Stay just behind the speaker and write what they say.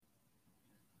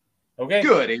Okay.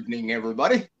 Good evening,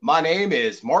 everybody. My name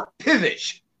is Mark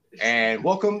Pivish, and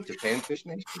welcome to Panfish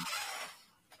Nation.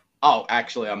 Oh,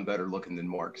 actually, I'm better looking than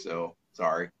Mark, so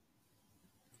sorry.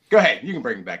 Go ahead. You can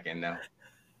bring me back in now.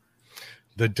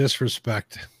 The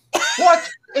disrespect. What?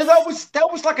 That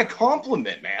was like a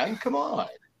compliment, man. Come on.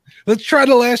 Let's try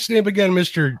the last name again,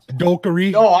 Mr.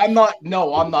 Dolkery. No, I'm not.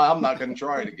 I'm not going to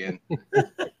try it again.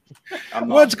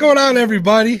 What's going on,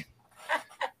 everybody?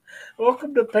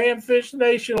 Welcome to Panfish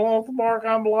Nation. Along with Mark,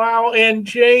 I'm Lyle, and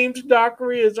James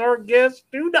Dockery is our guest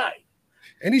tonight.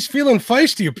 And he's feeling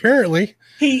feisty, apparently.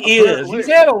 He is. He's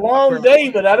had a long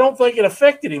day, but I don't think it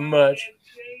affected him much.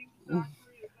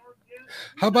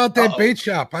 How about that bait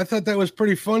shop? I thought that was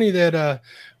pretty funny that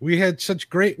we had such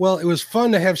great, well, it was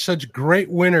fun to have such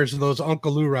great winners of those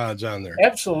Uncle Lou rods on there.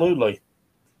 Absolutely.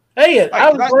 Hey,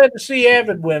 I was glad to see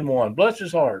Avid win one. Bless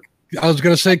his heart. I was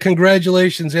going to say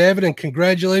congratulations, Avid, and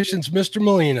congratulations, Mr.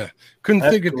 Molina. Couldn't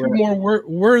think of two more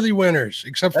worthy winners,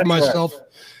 except for myself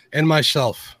and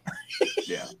myself.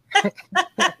 Yeah.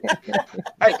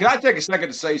 Hey, can I take a second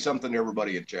to say something to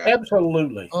everybody in chat?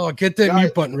 Absolutely. Oh, get that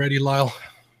mute button ready, Lyle.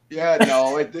 Yeah,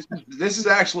 no, this is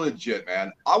actually legit,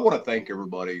 man. I want to thank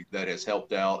everybody that has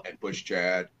helped out and pushed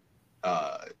Chad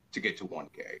to get to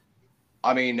 1K.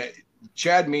 I mean,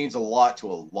 Chad means a lot to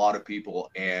a lot of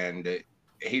people, and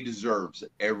he deserves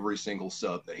every single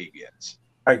sub that he gets.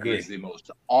 I agree. He's the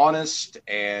most honest,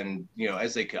 and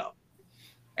as they come.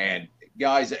 And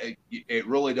guys, it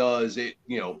really does. It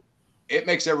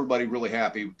makes everybody really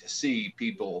happy to see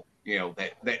people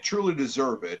that truly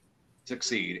deserve it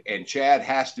succeed, and Chad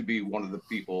has to be one of the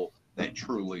people that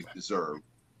truly deserve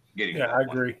getting. Yeah, I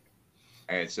agree.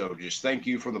 And so, just thank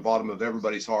you from the bottom of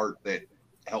everybody's heart that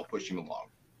helped push him along.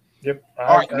 Yep.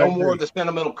 All right, no more of the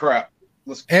sentimental crap.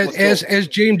 As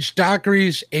James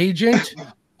Dockery's agent,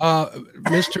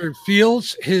 Mr.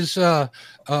 Fields, his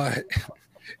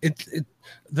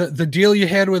the deal you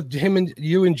had with him and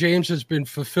you and James has been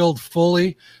fulfilled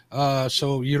fully.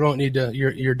 So you don't need to.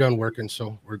 You're done working.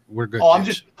 So we're good. Oh,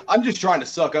 I'm just trying to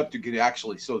suck up to get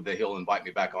actually so that he'll invite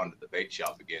me back onto the bait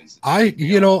shop again. I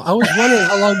was wondering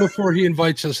how long before he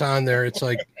invites us on there. It's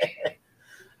like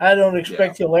I don't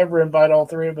expect he'll ever invite all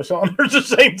three of us on there at the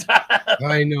same time.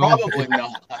 I know. Probably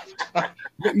not.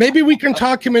 Maybe we can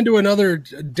talk him into another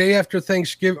day after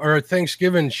Thanksgiving or a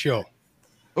Thanksgiving show.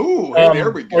 Ooh, there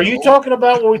we go. Are you talking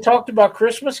about when we talked about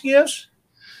Christmas gifts?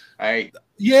 Hey.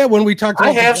 Yeah, when we talked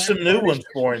about I have some new ones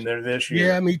for him there this year.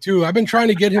 Yeah, me too. I've been trying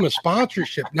to get him a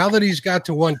sponsorship. Now that he's got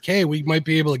to 1K, we might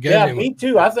be able to get him. Yeah, me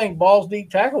too. I think Balls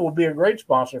Deep Tackle will be a great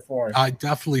sponsor for him. I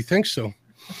definitely think so.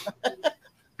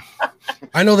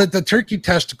 I know that the Turkey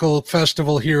Testicle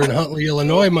Festival here in Huntley,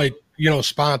 Illinois might,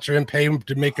 sponsor him, pay him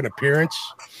to make an appearance.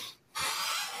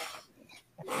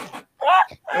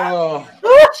 Oh,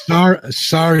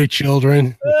 sorry,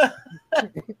 children.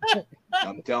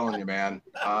 I'm telling you, man.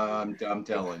 I'm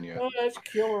telling you. Oh, that's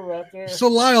killer right there. So,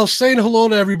 Lyle, saying hello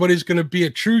to everybody is going to be a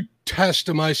true test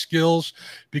of my skills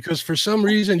because for some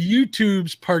reason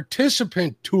YouTube's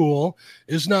participant tool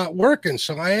is not working.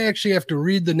 So I actually have to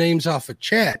read the names off of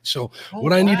chat. So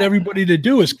what I need everybody to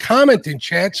do is comment in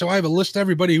chat so I have a list of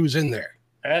everybody who's in there.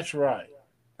 That's right.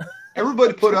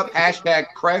 Everybody put up hashtag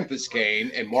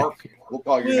Krampuscane, and Mark, we'll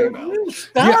call your name out.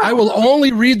 Yeah, I will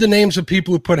only read the names of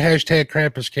people who put hashtag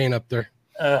Krampuscane up there.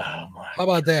 Oh, how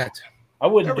about that? I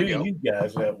wouldn't do you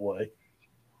guys that way.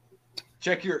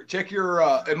 Check your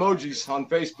emojis on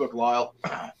Facebook, Lyle.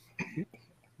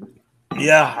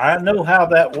 Yeah, I know how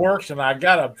that works, and I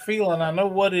got a feeling I know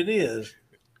what it is.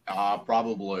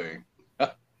 Probably.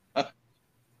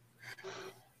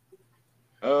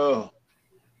 Oh.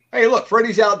 Hey, look,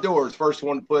 Freddy's Outdoors, first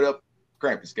one to put up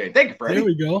Krampuscane. Thank you, Freddie. There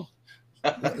we go.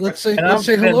 Let's say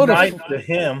hello to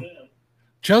him.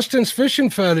 Justin's Fishing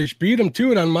Fetish beat him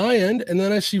to it on my end. And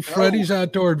then I see Freddy's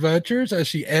Outdoor Adventures. I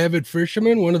see Avid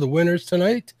Fisherman, one of the winners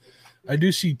tonight. I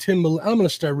do see Tim. I'm going to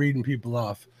start reading people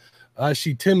off. I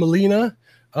see Tim Molina,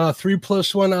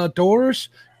 3+1 Outdoors,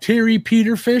 Terry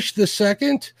Peterfish the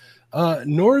second,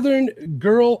 Northern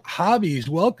Girl Hobbies.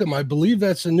 Welcome. I believe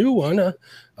that's a new one.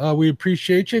 We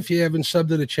appreciate you. If you haven't subbed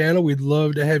to the channel, we'd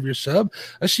love to have your sub.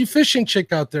 I see Fishing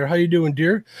Chick out there. How you doing,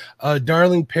 dear?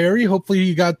 Darling Perry. Hopefully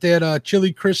you got that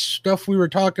chili crisp stuff we were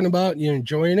talking about and you're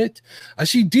enjoying it. I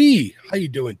see D. How you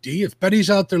doing, D? If Betty's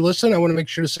out there listening, I want to make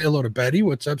sure to say hello to Betty.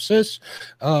 What's up, sis?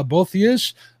 Both of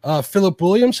yous. Philip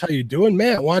Williams, how you doing?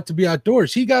 Matt, want to be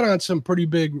outdoors. He got on some pretty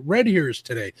big red ears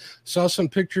today. Saw some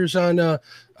pictures on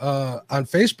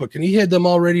Facebook, and he had them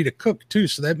all ready to cook too.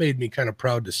 So that made me kind of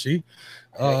proud to see.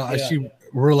 I see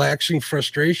Relaxing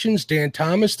Frustrations. Dan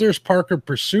Thomas. There's Parker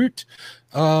Pursuit.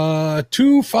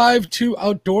 252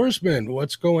 Outdoorsman.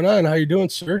 What's going on? How you doing,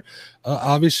 sir?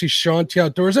 Obviously, Sean T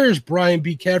Outdoors. There's Brian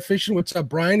B Catfishing. What's up,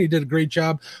 Brian? He did a great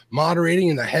job moderating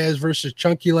in the Has versus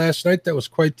Chunky last night. That was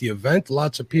quite the event.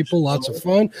 Lots of people, lots of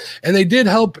fun, and they did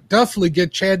help definitely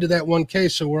get Chad to that 1K.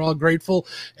 So we're all grateful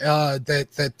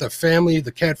that the family,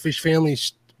 the Catfish family,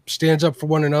 stands up for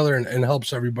one another and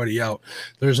helps everybody out.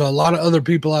 There's a lot of other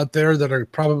people out there that are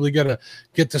probably going to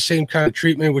get the same kind of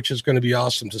treatment, which is going to be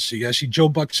awesome to see. I see Joe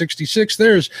Buck 66.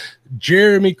 There's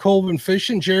Jeremy Colvin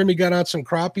fishing. Jeremy got out some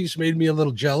crappies, made me a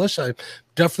little jealous. I'm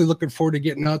definitely looking forward to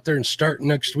getting out there and starting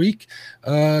next week.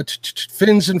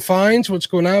 Fins and Fines. What's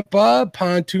going on, Bob?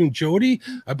 Pontoon Jody.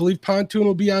 I believe Pontoon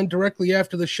will be on directly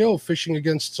after the show, fishing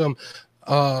against some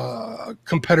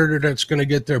competitor that's going to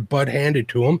get their butt handed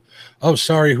to him. Oh,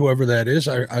 sorry, whoever that is.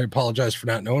 I apologize for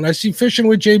not knowing. I see Fishing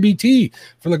with JBT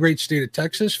from the great state of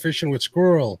Texas. Fishing with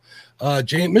Squirrel.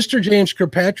 Mr. James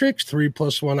Kirkpatrick,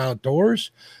 3+1 Outdoors.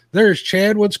 There's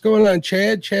Chad. What's going on,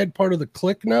 Chad? Chad, part of the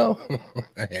clique now.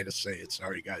 I had to say it.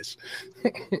 Sorry, guys.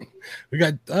 We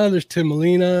got there's Tim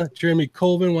Molina, Jeremy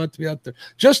Colvin want to be out there.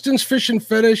 Justin's Fishing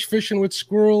Fetish, Fishing with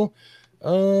Squirrel.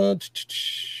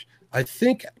 I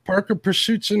think Parker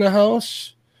Pursuit's in the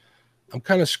house. I'm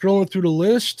kind of scrolling through the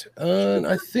list.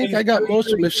 I think I got most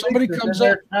of them. If somebody comes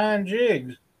up,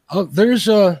 jigs. Oh, there's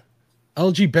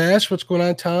LG Bass. What's going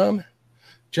on, Tom?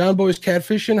 John Boy's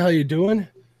Catfishing. How you doing?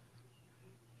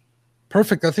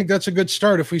 Perfect. I think that's a good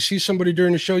start. If we see somebody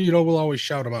during the show, we'll always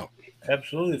shout them out.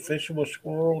 Absolutely. Fishing with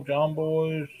Squirrel, John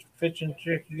Boy's, Fishing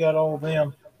Chick. You got all of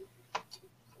them.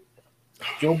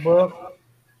 Joe Buck,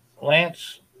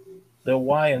 Lance, the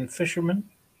Hawaiian Fisherman,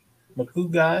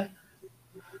 Maku Guy.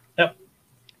 Yep,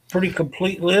 pretty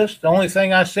complete list. The only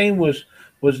thing I seen was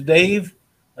Dave,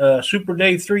 Super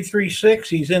Dave 336.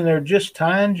 He's in there just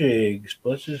tying jigs.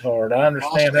 Bless his heart. I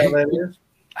understand how that is.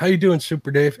 How you doing,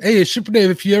 Super Dave? Hey, Super Dave,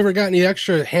 if you ever got any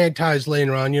extra hand ties laying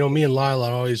around, me and Lyle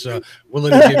are always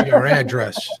willing to give you our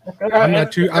address. I'm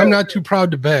not too proud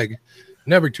to beg.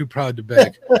 Never too proud to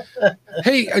beg.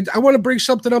 Hey, I want to bring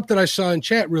something up that I saw in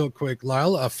chat real quick,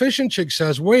 Lyle. A Fishing Chick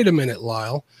says, wait a minute,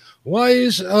 Lyle. Why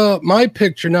is my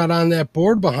picture not on that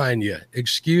board behind you?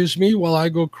 Excuse me while I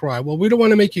go cry. Well, we don't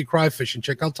want to make you cry, Fishing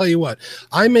Chick. I'll tell you what.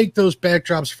 I make those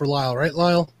backdrops for Lyle, right,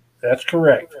 Lyle? That's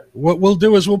correct. What we'll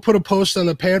do is we'll put a post on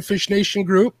the Panfish Nation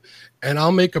group, and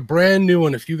I'll make a brand new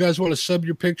one. If you guys want to sub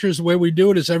your pictures, the way we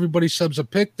do it is everybody subs a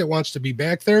pic that wants to be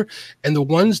back there, and the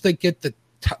ones that get the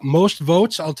most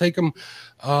votes, I'll take them.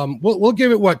 We'll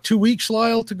give it 2 weeks,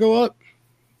 Lyle, to go up,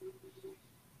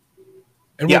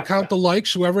 and we'll count the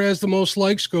likes. Whoever has the most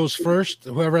likes goes first.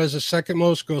 Whoever has the second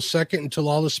most goes second until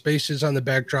all the spaces on the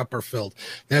backdrop are filled.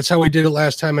 That's how we did it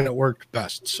last time, and it worked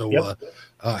best. So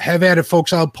have at it,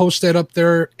 folks. I'll post that up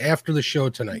there after the show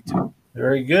tonight.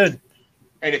 Very good.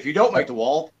 And if you don't make the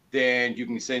wall, then you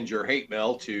can send your hate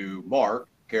mail to Mark,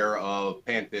 care of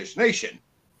Panfish Nation.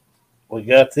 We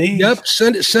got these. Yep,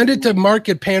 send it to Mark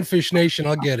at Panfish Nation.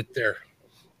 I'll get it there.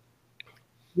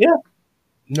 Yeah.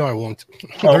 No, I won't.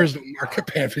 There's the Mark at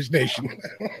Panfish Nation.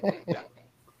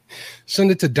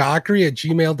 Send it to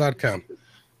dockery@gmail.com.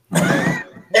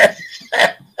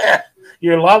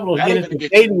 You're liable to get it to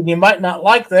Katie, and you might not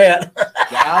like that.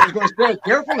 I was going to say,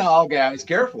 careful now, guys.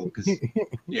 Careful, because,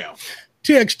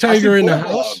 TX Tiger in the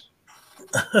house.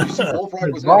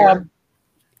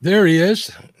 There he is.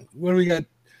 What do we got?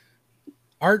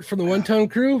 Art from the One Ton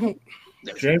Crew.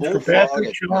 James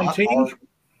Kirkpatrick, Sean T.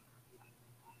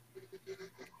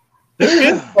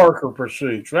 There is Parker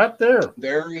Pursuits right there.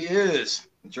 There he is.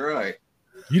 That's right.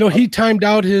 He timed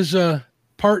out his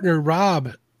partner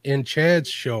Rob in Chad's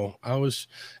show. I was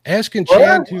asking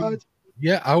Chad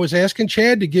I was asking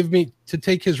Chad to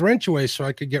take his wrench away so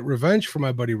I could get revenge for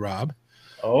my buddy Rob.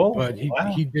 Oh, but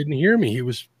he didn't hear me. He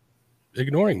was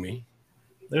ignoring me.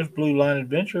 There's Blue Line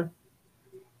Adventure.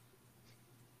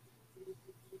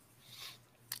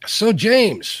 So,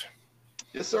 James.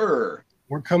 Yes, sir.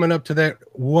 We're coming up to that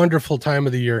wonderful time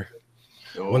of the year.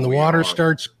 When the water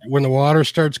starts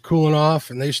cooling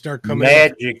off and they start coming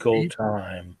Magical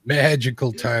time.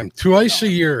 Magical time. Twice a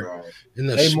year in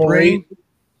the spring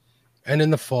and in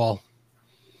the fall.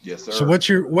 Yes, sir. So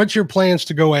what's your plans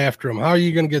to go after them? How are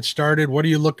you going to get started? What are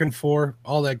you looking for?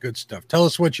 All that good stuff. Tell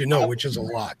us what you know, which is a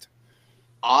lot.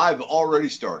 I've already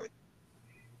started.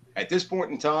 At this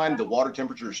point in time, the water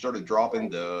temperature started dropping.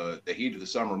 The heat of the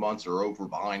summer months are over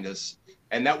behind us.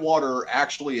 And that water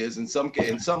actually is in some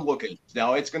locations.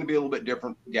 Now, it's going to be a little bit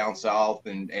different down south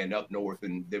and up north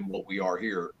than what we are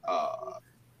here.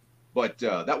 But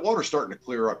that water's starting to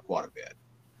clear up quite a bit.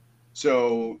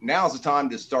 So now's the time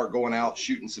to start going out,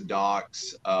 shooting some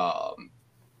docks.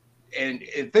 And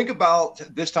think about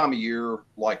this time of year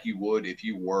like you would if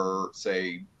you were,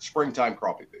 say, springtime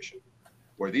crappie fishing,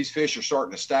 where these fish are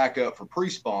starting to stack up for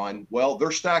pre-spawn. Well,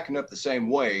 they're stacking up the same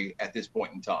way at this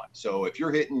point in time. So if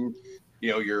you're hitting,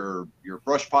 your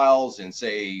brush piles and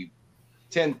say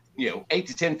 8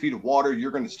 to 10 feet of water,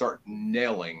 you're going to start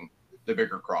nailing the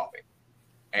bigger crappie.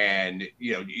 And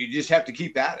you just have to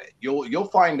keep at it. You'll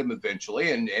find them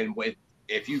eventually, and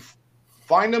if you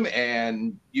find them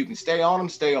and you can stay on them,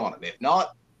 stay on them. If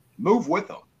not, move with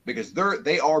them, because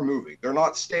they are moving. They're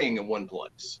not staying in one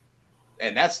place.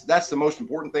 And that's the most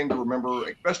important thing to remember,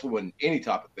 especially when any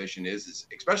type of fishing is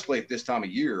especially at this time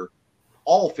of year,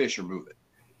 all fish are moving.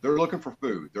 They're looking for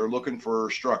food. They're looking for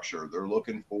structure. They're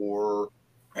looking for,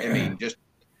 just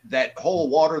that whole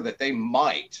water that they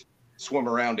might swim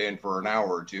around in for an hour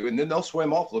or two, and then they'll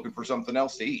swim off looking for something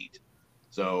else to eat.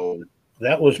 So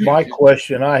that was my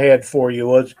question I had for you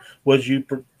was you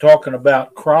talking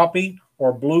about crappie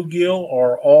or bluegill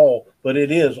or all, but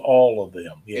it is all of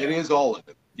them. Yeah. It is all of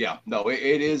them. Yeah, no, it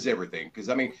is everything. Because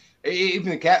even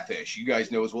the catfish, you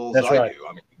guys know as well as I do.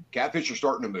 Catfish are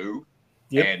starting to move,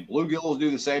 and bluegills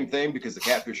do the same thing because the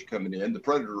catfish are coming in.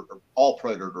 All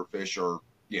predator fish are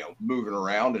moving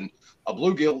around, and a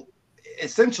bluegill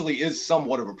essentially is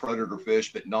somewhat of a predator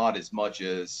fish, but not as much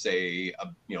as, say, a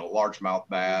largemouth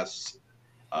bass,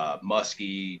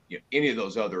 muskie, any of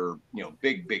those other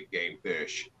big game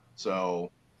fish. So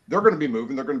they're going to be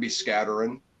moving. They're going to be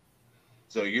scattering.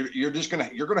 So you're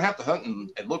gonna have to hunt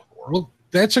and look for them. Well,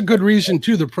 that's a good reason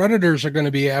too. The predators are going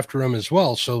to be after them as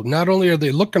well. So not only are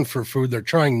they looking for food, they're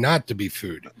trying not to be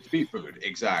food. To be food,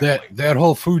 exactly. That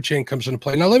whole food chain comes into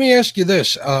play. Now let me ask you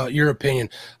this: your opinion.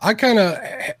 I kind of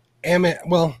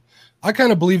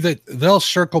believe that they'll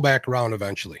circle back around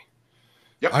eventually.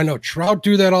 Yep. I know trout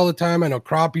do that all the time. I know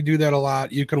crappie do that a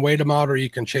lot. You can wait them out or you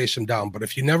can chase them down. But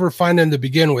if you never find them to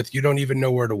begin with, you don't even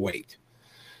know where to wait.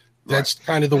 That's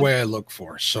kind of the way I look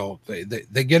for. So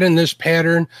they get in this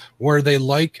pattern where they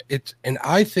like it. And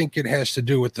I think it has to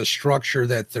do with the structure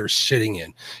that they're sitting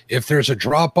in. If there's a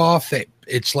drop off,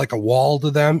 it's like a wall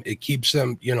to them. It keeps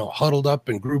them, huddled up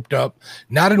and grouped up,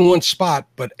 not in one spot,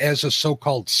 but as a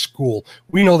so-called school.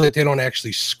 We know that they don't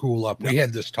actually school up. We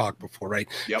had this talk before, right?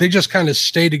 Yep. They just kind of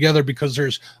stay together because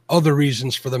there's other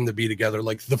reasons for them to be together.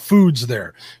 Like the food's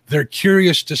there. They're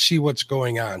curious to see what's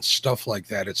going on, stuff like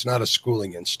that. It's not a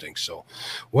schooling instinct. So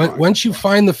once you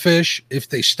find the fish, if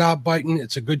they stop biting,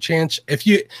 it's a good chance. If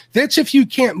you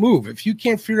can't move, if you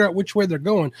can't figure out which way they're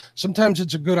going, sometimes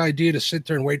it's a good idea to sit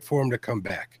there and wait for them to come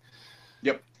back.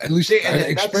 Yep. At least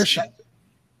expression.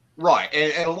 Right.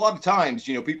 And a lot of times,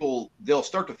 people, they'll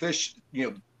start to fish,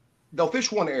 they'll fish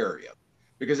one area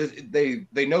because they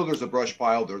know there's a brush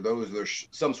pile, there's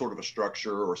some sort of a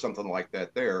structure or something like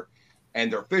that there.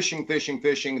 And they're fishing.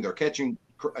 They're catching,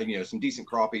 some decent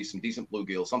crappies, some decent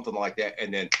bluegill, something like that.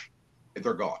 And then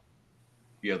they're gone.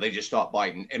 They just stop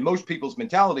biting. And most people's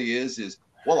mentality is,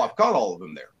 well, I've caught all of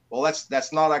them there. Well,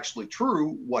 that's not actually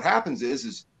true. What happens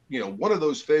is one of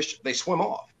those fish, they swim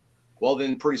off. Well,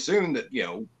 then pretty soon that,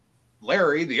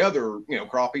 Larry, the other,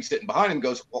 crappie sitting behind him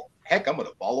goes, well, heck, I'm going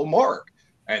to follow Mark.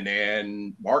 And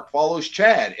then Mark follows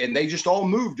Chad, and they just all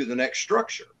move to the next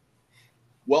structure.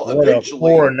 Well, what eventually.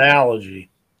 A poor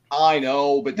analogy. I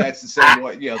know, but that's the same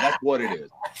way. That's what it is.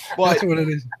 But that's what it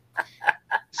is.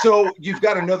 So you've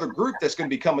got another group that's going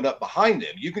to be coming up behind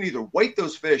them. You can either wait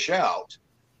those fish out,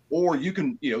 or you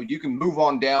can move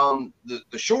on down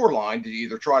the shoreline to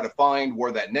either try to find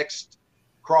where that next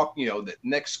that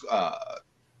next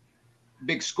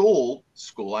big school,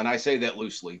 and I say that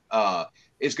loosely,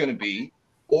 is going to be,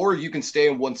 or you can stay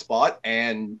in one spot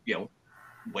and,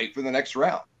 wait for the next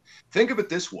round. Think of it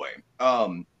this way.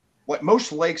 Like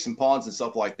most lakes and ponds and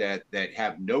stuff like that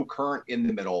have no current in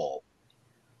them at all,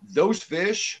 those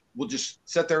fish will just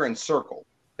sit there and circle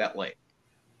that lake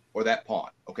or that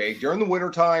pond. Okay. During the winter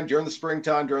time, during the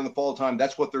springtime, during the fall time,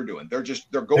 that's what they're doing.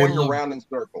 They're going around in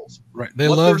circles. Right. They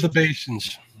love the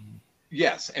basins.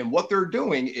 Yes. And what they're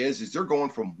doing is they're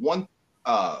going from one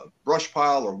brush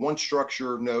pile or one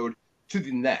structure node to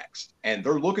the next, and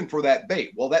they're looking for that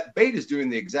bait. Well, that bait is doing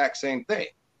the exact same thing.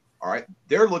 All right.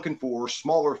 They're looking for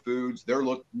smaller foods. They're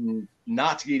looking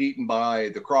not to get eaten by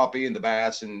the crappie and the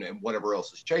bass and whatever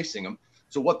else is chasing them.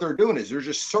 So what they're doing is they're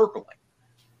just circling,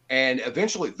 and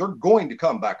eventually they're going to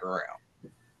come back around.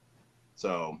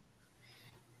 So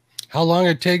how long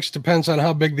it takes depends on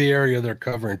how big the area they're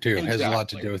covering too. It has a lot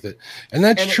to do with it. And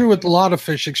that's true with a lot of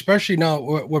fish, especially now.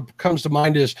 What comes to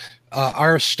mind is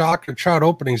our stock of trout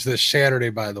openings this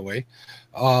Saturday, by the way.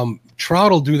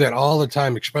 Trout will do that all the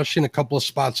time, especially in a couple of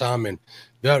spots I'm in.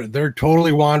 They're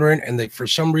totally wandering, and they, for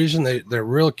some reason, they're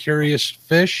real curious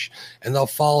fish, and they'll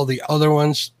follow the other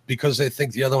ones because they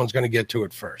think the other one's going to get to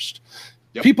it first.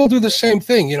 Yep. People do the same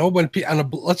thing, you know.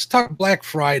 Let's talk Black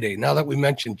Friday. Now that we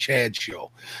mentioned Chad's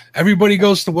show, everybody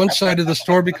goes to one side of the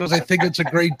store because they think it's a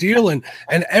great deal, and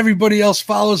everybody else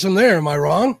follows them there. Am I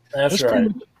wrong? That's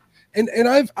right. And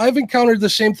I've encountered the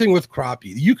same thing with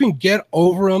crappie. You can get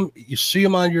over them. You see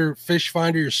them on your fish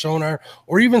finder, your sonar,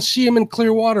 or even see them in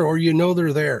clear water, or you know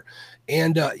they're there.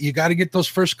 And you got to get those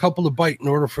first couple to bite in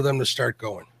order for them to start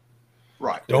going.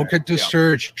 Right. Don't get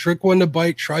discouraged. Yeah. Trick one to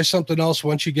bite. Try something else.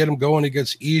 Once you get them going, it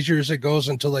gets easier as it goes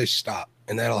until they stop,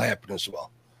 and that'll happen as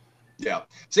well. Yeah.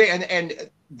 See, and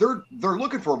they're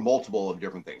looking for multiple of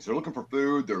different things. They're looking for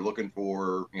food. They're looking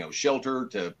for shelter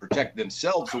to protect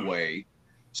themselves away.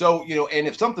 So, and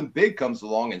if something big comes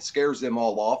along and scares them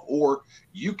all off, or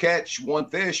you catch one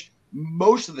fish,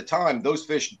 most of the time, those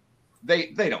fish,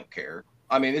 they don't care.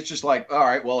 I mean, it's just like, all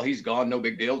right, well, he's gone. No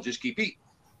big deal. Just keep eating.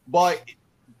 But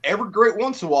every great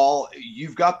once in a while,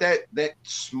 you've got that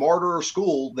smarter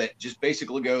school that just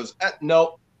basically goes,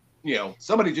 nope,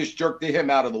 somebody just jerked him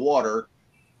out of the water.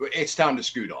 It's time to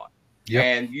scoot on. Yep.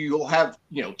 And you'll have,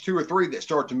 2 or 3 that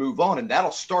start to move on, and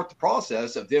that'll start the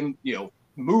process of them,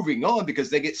 moving on because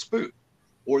they get spooked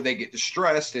or they get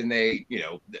distressed, and they,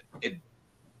 you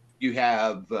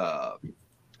have,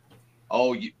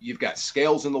 you've got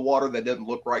scales in the water that doesn't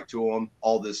look right to them,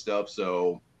 all this stuff.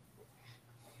 So,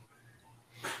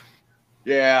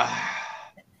 yeah,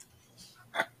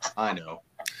 I know.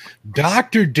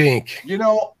 Dr. Dink.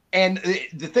 And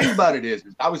the thing about it is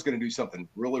I was going to do something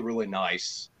really, really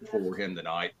nice for him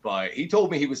tonight, but he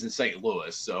told me he was in St.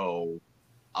 Louis, so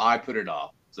I put it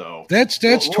off. So that's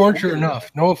torture enough.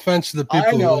 No offense to the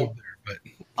people who live there, but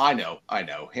I know.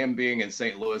 Him being in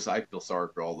St. Louis, I feel sorry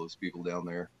for all those people down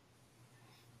there.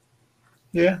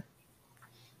 Yeah.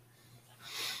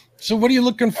 So what are you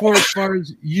looking for as far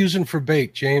as using for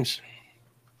bait, James?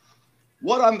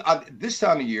 What I'm this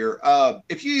time of year,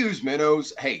 if you use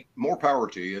minnows, hey, more power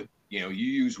to you. You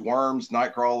use worms,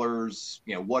 night crawlers,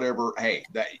 whatever. Hey,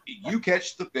 that you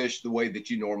catch the fish the way that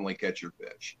you normally catch your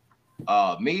fish.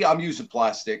 Me, I'm using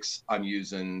plastics. I'm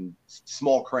using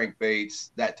small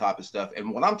crankbaits, that type of stuff.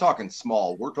 And when I'm talking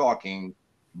small, we're talking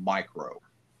micro.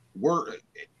 I'll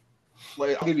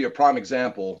give you a prime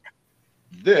example.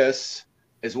 This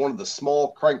is one of the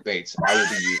small crankbaits I will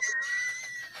be using.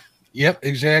 Yep,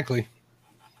 exactly.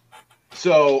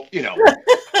 So, and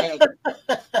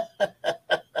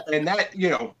that,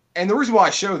 and the reason why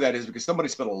I show that is because somebody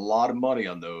spent a lot of money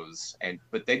on those,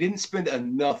 but they didn't spend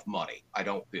enough money, I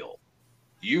don't feel.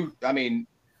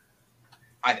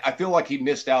 I feel like he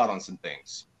missed out on some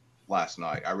things last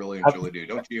night. I really do.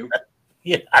 Don't you?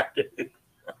 Yeah, I do.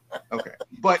 Okay.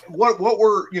 But what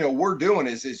we're doing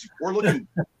is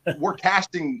we're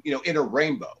casting, in a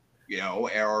rainbow,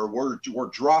 or we're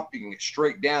dropping it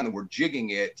straight down and we're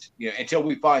jigging it, until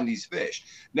we find these fish.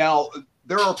 Now,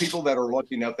 there are people that are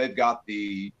lucky enough, they've got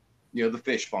the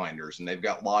fish finders and they've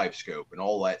got live scope and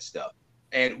all that stuff.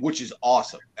 And which is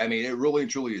awesome. I mean, it really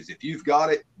and truly is. If you've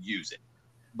got it, use it.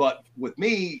 But with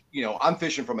me, I'm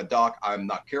fishing from a dock. I'm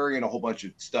not carrying a whole bunch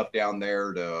of stuff down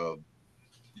there to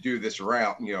do this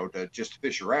around, to just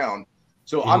fish around.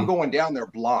 So I'm going down there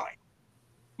blind,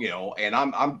 and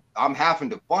I'm having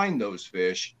to find those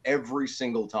fish every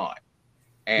single time.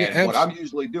 And what I'm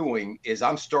usually doing is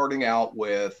I'm starting out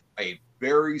with a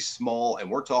very small, and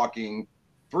we're talking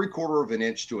 3/4 of an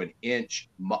inch to an inch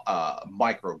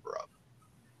micro grub.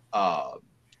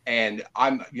 And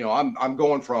I'm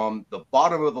going from the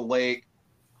bottom of the lake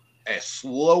as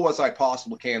slow as I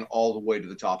possibly can all the way to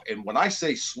the top. And when I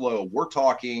say slow, we're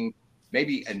talking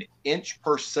maybe an inch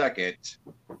per second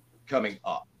coming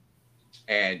up.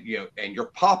 And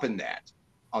you're popping that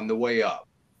on the way up.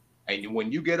 And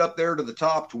when you get up there to the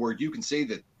top to where you can see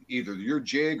that either your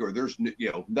jig or there's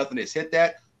nothing has hit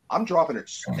that, I'm dropping it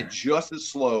just as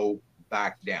slow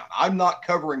back down. I'm not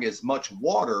covering as much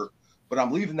water, but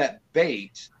I'm leaving that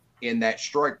bait in that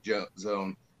strike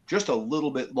zone just a little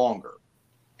bit longer.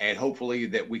 And hopefully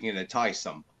that we can entice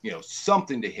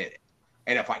something to hit it.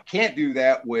 And if I can't do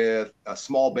that with a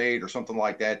small bait or something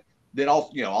like that, then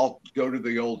I'll go to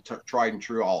the old tried and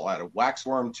true. I'll add a wax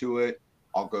worm to it.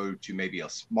 I'll go to maybe a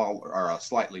smaller or a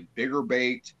slightly bigger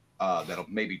bait that'll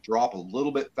maybe drop a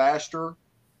little bit faster,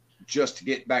 just to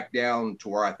get back down to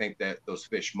where I think that those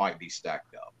fish might be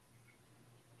stacked up.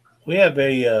 We have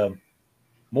a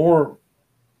more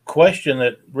question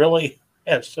that really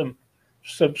has some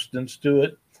substance to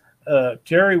it.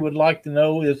 Terry would like to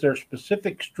know, is there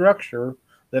specific structure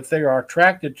that they are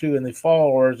attracted to in the fall,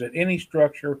 or is it any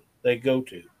structure they go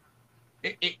to?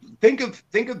 Think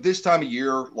of this time of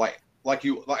year like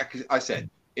I said,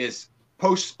 is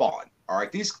post spawn. All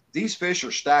right, these fish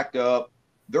are stacked up.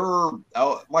 They're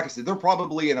like I said, they're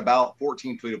probably in about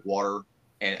 14 feet of water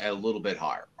and a little bit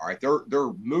higher. All right,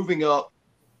 they're moving up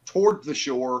toward the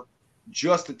shore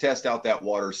just to test out that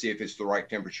water, see if it's the right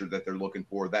temperature that they're looking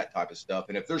for, that type of stuff.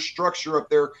 And if there's structure up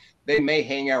there, they may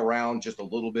hang around just a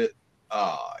little bit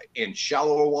in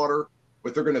shallower water,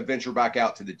 but they're going to venture back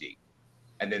out to the deep.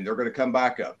 And then they're going to come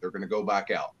back up. They're going to go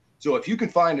back out. So if you can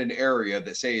find an area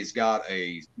that, say, has got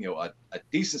a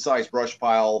decent sized brush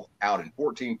pile out in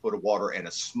 14 foot of water and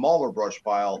a smaller brush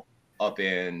pile up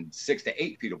in 6 to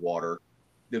 8 feet of water,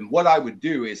 then what I would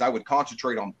do is I would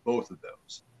concentrate on both of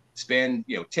those. Spend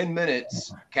 10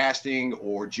 minutes casting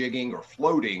or jigging or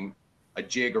floating a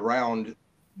jig around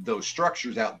those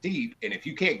structures out deep. And if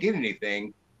you can't get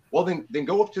anything, well, then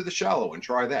go up to the shallow and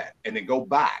try that, and then go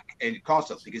back and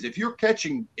constantly. Because if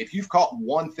you've caught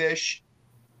one fish,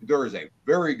 there is a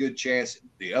very good chance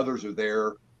the others are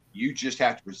there. You just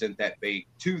have to present that bait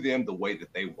to them the way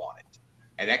that they want it.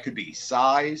 And that could be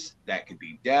size, that could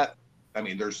be depth. I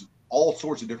mean, there's all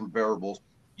sorts of different variables.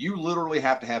 You literally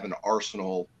have to have an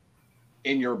arsenal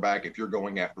in your bag if you're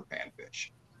going after panfish.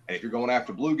 And if you're going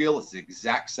after bluegill, it's the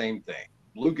exact same thing.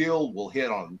 Bluegill will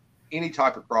hit on any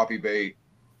type of crappie bait.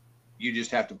 You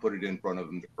just have to put it in front of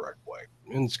them the correct way.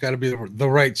 And it's got to be the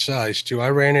right size too.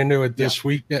 I ran into it this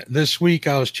week. This week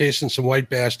I was chasing some white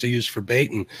bass to use for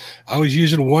bait, and I was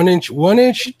using one inch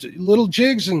little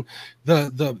jigs, and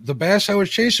the bass I was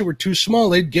chasing were too small.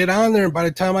 They'd get on there, and by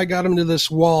the time I got them to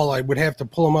this wall, I would have to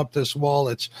pull them up this wall.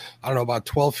 It's, I don't know, about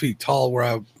 12 feet tall, where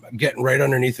I'm getting right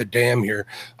underneath a dam here.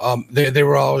 They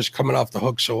were always coming off the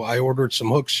hook, so I ordered some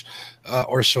hooks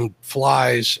or some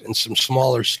flies and some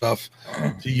smaller stuff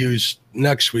to use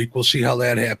next week. We'll see how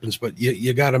that happens, but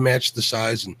you got to match the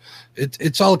size, and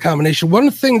it's all a combination. One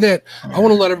thing that I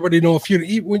want to let everybody know, if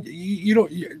you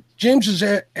don't, James is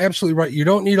absolutely right. You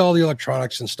don't need all the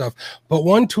electronics and stuff, but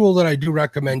one tool that I do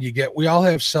recommend you get, we all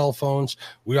have cell phones,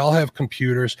 we all have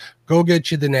computers, go get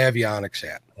you the Navionics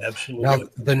app. Absolutely. Now,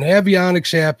 the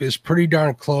Navionics app is pretty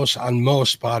darn close on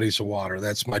most bodies of water.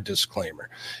 That's my disclaimer.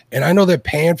 And I know that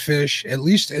panfish, at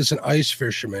least as an ice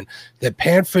fisherman, that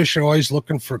panfish are always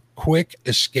looking for quick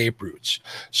escape routes.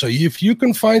 So if you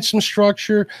can find some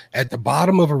structure at the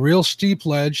bottom of a real steep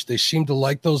ledge, they seem to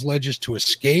like those ledges to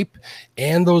escape,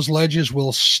 and those ledges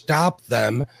will stop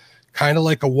them. Kind of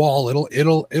like a wall,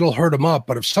 it'll hurt them up.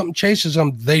 But if something chases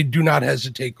them, they do not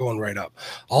hesitate going right up.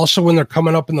 Also, when they're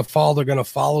coming up in the fall, they're going to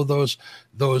follow those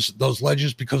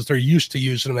ledges because they're used to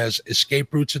using them as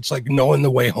escape routes. It's like knowing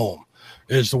the way home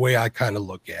is the way I kind of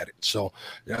look at it. So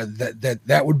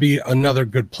that would be another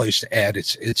good place to add.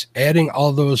 It's adding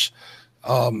all those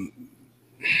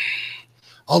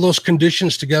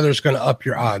conditions together is going to up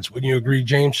your odds. Wouldn't you agree,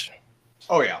 James?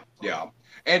 Oh yeah.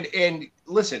 And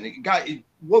listen, guys,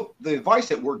 what the advice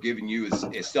that we're giving you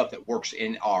is stuff that works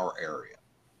in our area.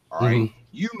 All right.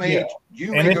 Mm-hmm.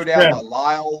 You may go down by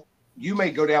Lyle. You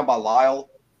may go down by Lyle,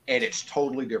 and it's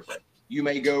totally different. You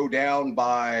may go down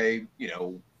by,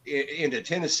 into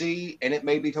Tennessee, and it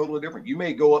may be totally different. You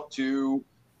may go up to,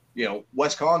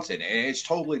 Wisconsin, and it's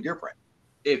totally different.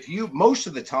 Most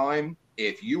of the time,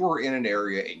 if you are in an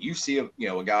area and you see a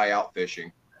guy out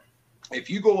fishing,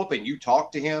 if you go up and you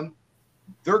talk to him,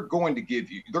 they're going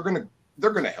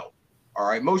to help. All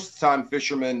right. Most of the time,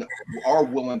 fishermen are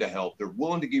willing to help. They're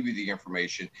willing to give you the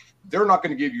information. They're not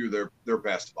going to give you their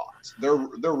best spots. They're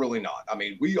really not. I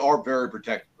mean, we are very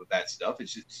protective of that stuff.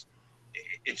 It's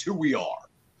who we are.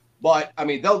 But I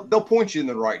mean, they'll point you in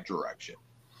the right direction.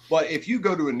 But if you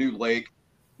go to a new lake,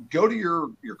 go to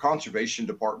your conservation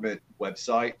department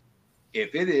website.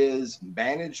 If it is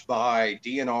managed by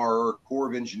DNR, Corps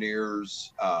of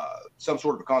Engineers, some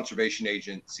sort of a conservation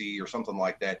agency or something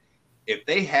like that, if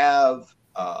they have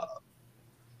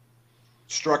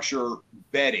structure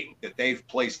bedding that they've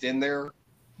placed in there,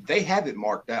 they have it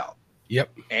marked out.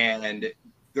 Yep. And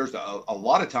there's a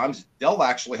lot of times they'll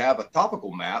actually have a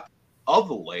topical map of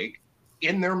the lake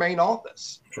in their main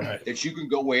office. Right. That you can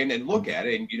go in and look at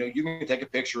it, and you can take a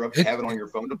picture of it, have it on your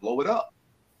phone to blow it up.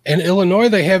 In Illinois,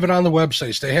 they have it on the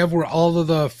websites. They have where all of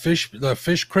the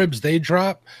fish cribs they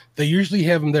drop, they usually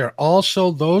have them there.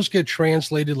 Also, those get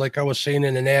translated, like I was saying,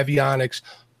 in the Navionics.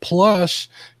 Plus,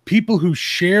 people who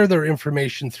share their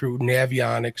information through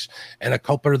Navionics and a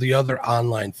couple of the other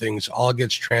online things all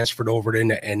gets transferred over to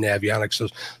Navionics. So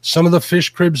some of the fish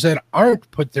cribs that aren't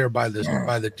put there by the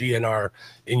DNR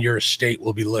in your state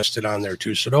will be listed on there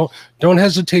too. So don't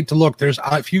hesitate to look. There's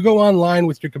if you go online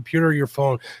with your computer or your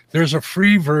phone, there's a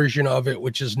free version of it,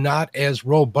 which is not as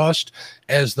robust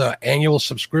as the annual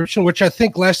subscription, which I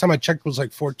think last time I checked was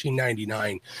like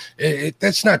 $14.99.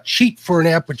 That's not cheap for an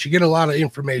app, but you get a lot of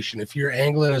information. If you're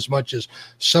angling as much as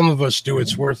some of us do,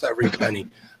 it's worth every penny.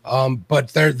 But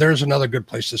there's another good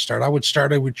place to start. I would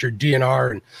start with your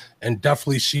DNR and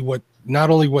definitely see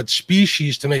not only what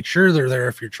species to make sure they're there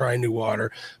if you're trying new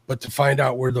water, but to find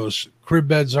out where those crib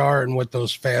beds are and what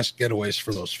those fast getaways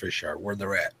for those fish are, where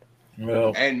they're at.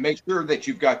 Well, and make sure that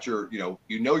you've got your,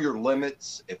 your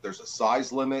limits. If there's a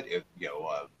size limit, if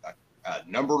a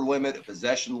number limit, a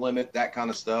possession limit, that kind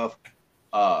of stuff.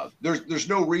 There's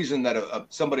no reason that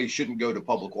somebody shouldn't go to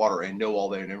public water and know all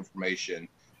that information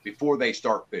before they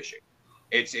start fishing.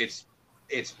 It's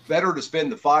better to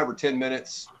spend the 5 or 10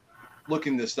 minutes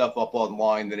looking this stuff up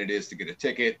online than it is to get a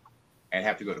ticket and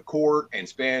have to go to court and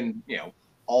spend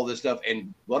all this stuff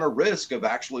and run a risk of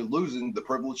actually losing the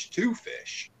privilege to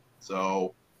fish.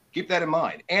 So keep that in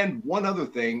mind. And one other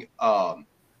thing,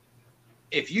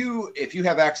 if you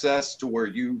have access to where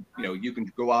you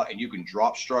can go out and you can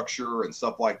drop structure and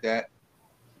stuff like that,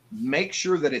 make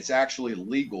sure that it's actually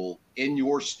legal in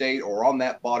your state or on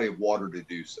that body of water to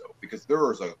do so, because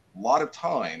there is a lot of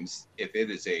times, if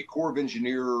it is a Corps of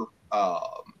Engineer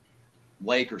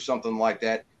lake or something like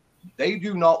that, they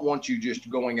do not want you just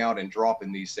going out and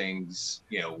dropping these things,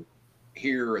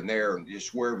 here and there and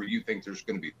just wherever you think there's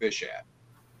going to be fish at,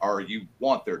 or you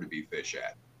want there to be fish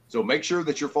at. So make sure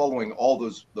that you're following all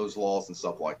those laws and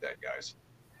stuff like that, guys.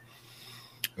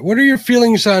 What are your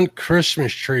feelings on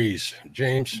Christmas trees,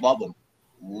 James?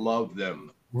 Love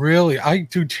them. Really? I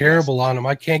do terrible on them.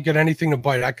 I can't get anything to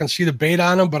bite. I can see the bait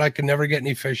on them, but I can never get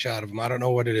any fish out of them. I don't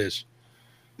know what it is.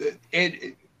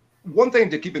 One thing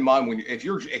to keep in mind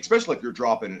especially if you're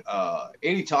dropping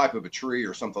any type of a tree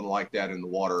or something like that in the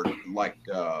water, like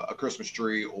a Christmas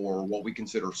tree or what we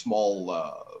consider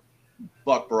small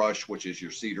buckbrush, which is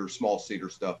your cedar, small cedar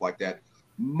stuff like that.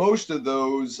 Most of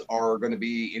those are going to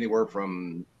be anywhere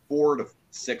from 4 to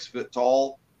 6 foot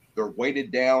tall. They're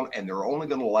weighted down and they're only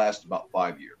going to last about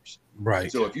 5 years.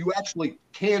 Right. So if you actually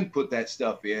can put that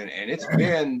stuff in, and it's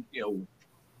been 3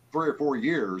 or 4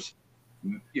 years,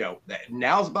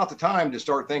 now's about the time to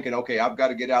start thinking, okay, I've got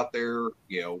to get out there,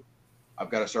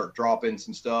 I've got to start dropping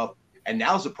some stuff. And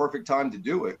now's the perfect time to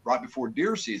do it, right before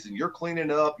deer season. You're cleaning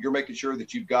up, you're making sure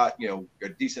that you've got, a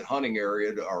decent hunting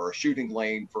area or a shooting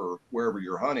lane for wherever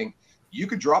you're hunting. You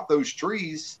could drop those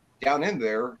trees down in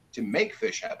there to make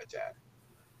fish habitat.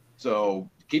 So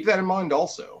keep that in mind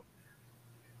also.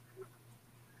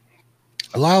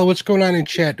 Lyle, what's going on in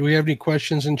chat? Do we have any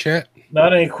questions in chat?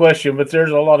 Not any question, but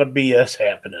there's a lot of BS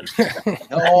happening.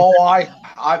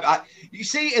 You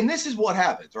see, and this is what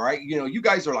happens, right? You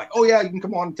guys are like, oh yeah, you can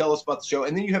come on and tell us about the show.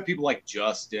 And then you have people like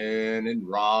Justin and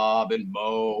Rob and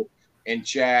Mo in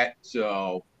chat.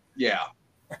 So yeah,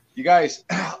 you guys,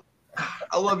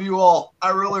 I love you all.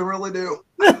 I really, really do.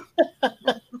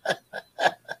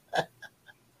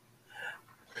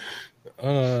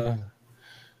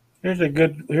 Here's a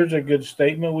good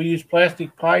statement. We use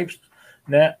plastic pipes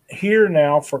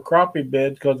now for crappie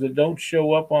beds because they don't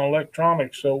show up on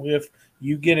electronics. So if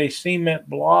you get a cement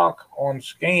block on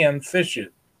scan, fish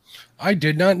it. I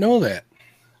did not know that.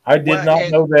 I did not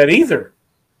know that either.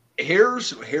 Here's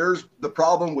the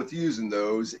problem with using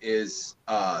those is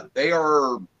they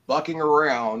are bucking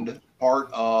around part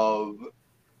of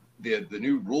the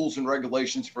new rules and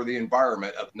regulations for the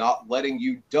environment of not letting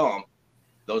you dump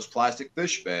those plastic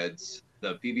fish beds,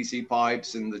 the PVC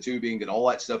pipes and the tubing and all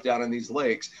that stuff down in these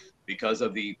lakes, because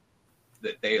of that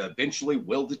they eventually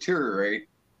will deteriorate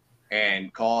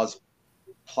and cause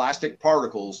plastic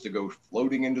particles to go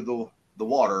floating into the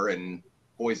water and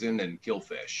poison and kill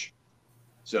fish.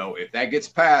 So if that gets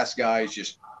passed, guys,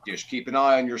 just keep an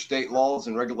eye on your state laws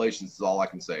and regulations is all I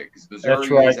can say. Because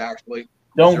Missouri is actually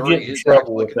don't get in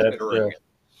trouble with that.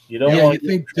 You don't want to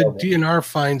think the DNR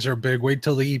fines are big. Wait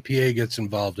till the EPA gets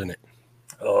involved in it.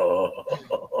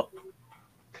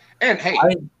 And hey,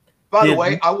 by the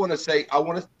way, I want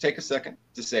to take a second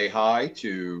to say hi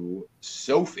to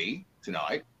Sophie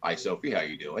tonight. Hi, Sophie. How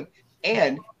you doing?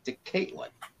 And to Caitlin.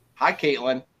 Hi,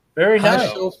 Caitlin. Very nice.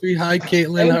 Hi, Sophie. Hi,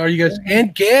 Caitlin. How are you guys?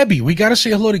 And Gabby. We got to say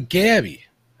hello to Gabby.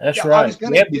 That's right.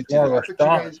 Gabby's one of our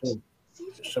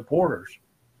supporters.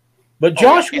 But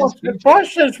Josh wants the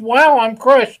question. Wow, I'm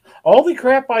crushed. All the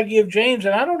crap I give James,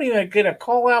 and I don't even get a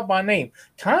call out by name.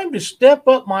 Time to step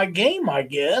up my game, I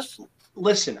guess.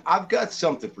 Listen, I've got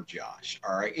something for Josh.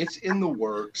 All right, it's in the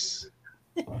works.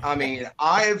 I mean,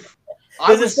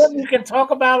 Is it something you can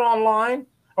talk about online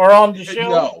or on the show?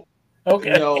 No.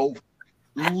 Okay. No.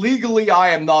 Legally, I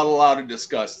am not allowed to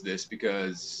discuss this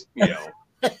because, you know.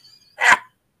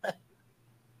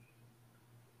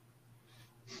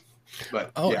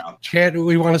 But yeah. Chad,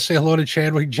 we want to say hello to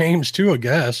Chadwick James too, I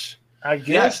guess. I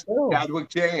guess so. Chadwick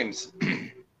James.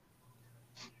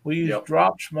 We use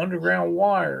drops from underground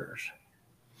wires.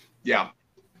 Yeah.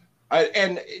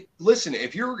 And listen,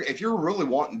 if you're really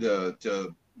wanting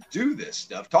to do this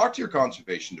stuff, talk to your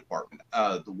conservation department.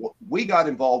 We got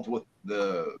involved with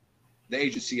the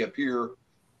agency up here,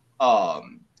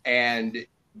 and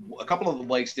a couple of the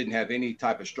lakes didn't have any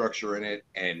type of structure in it,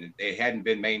 and they hadn't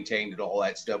been maintained and all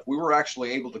that stuff. We were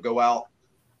actually able to go out,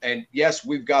 and yes,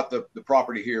 we've got the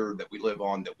property here that we live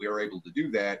on that we are able to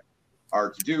do that,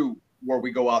 or to do where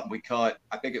we go out and we cut.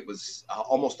 I think it was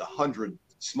almost 100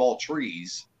 small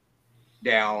trees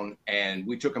down, and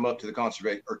we took them up to the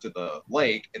conservation or to the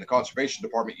lake, and the conservation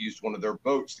department used one of their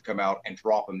boats to come out and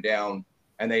drop them down,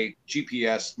 and they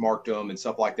GPS marked them and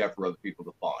stuff like that for other people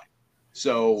to find.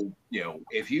 So, you know,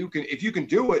 if you can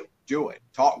do it, do it.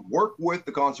 Work with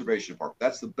the conservation department.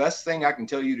 That's the best thing I can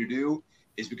tell you to do,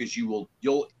 is because you'll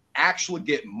actually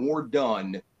get more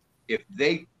done if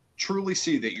they truly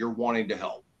see that you're wanting to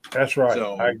help. That's right.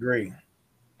 So, I agree.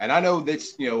 And I know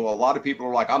that's, you know, a lot of people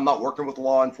are like, I'm not working with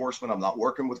law enforcement. I'm not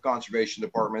working with conservation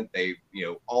department. They, you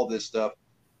know, all this stuff.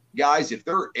 Guys, if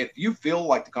you feel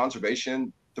like the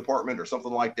conservation department or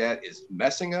something like that is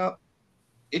messing up,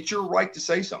 it's your right to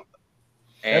say something.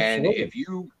 And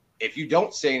absolutely. if you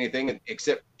don't say anything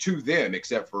except to them,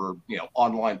 except for, you know,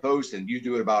 online posts, and you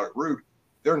do it about it rude,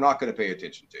 they're not going to pay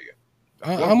attention to you.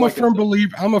 I'm a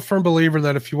firm believer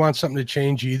that if you want something to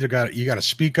change, you got to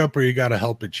speak up or you got to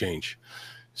help it change.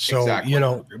 So, exactly. You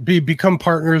know, become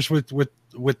partners with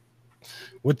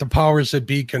the powers that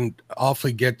be can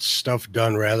awfully get stuff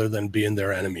done rather than being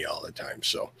their enemy all the time.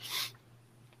 So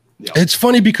it's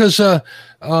funny because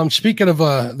speaking of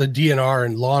the DNR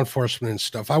and law enforcement and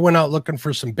stuff, I went out looking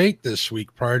for some bait this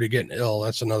week prior to getting ill.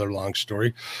 That's another long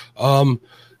story. And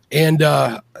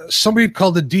somebody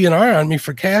called the DNR on me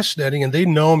for cast netting, and they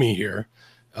know me here.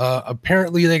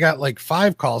 Apparently they got like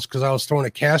 5 calls because I was throwing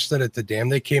a cast net at the dam.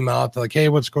 They came out, they're like, "Hey,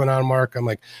 what's going on, Mark?" I'm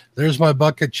like, "There's my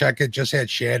bucket, check it." Just had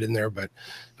shad in there, but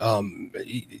and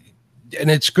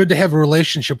it's good to have a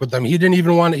relationship with them. He didn't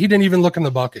even look in the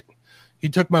bucket. He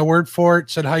took my word for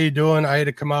it, said, "How you doing?" I had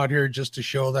to come out here just to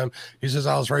show them. He says,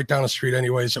 "I was right down the street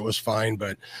anyways. It was fine."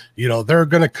 But, you know, they're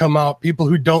going to come out. People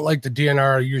who don't like the DNR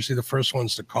are usually the first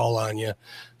ones to call on you.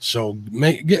 So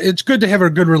it's good to have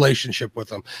a good relationship with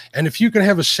them. And if you can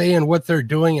have a say in what they're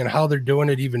doing and how they're doing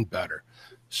it, even better.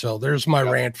 So there's my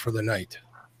rant for the night.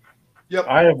 Yep.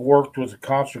 I have worked with the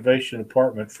conservation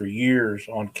department for years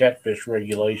on catfish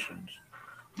regulations.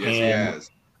 Yes, he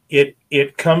has.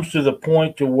 It comes to the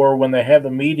point to where when they have a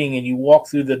meeting and you walk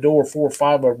through the door, 4 or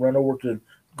 5 of them run over to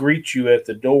greet you at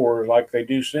the door like they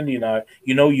do Cindy and I,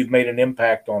 you know you've made an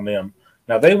impact on them.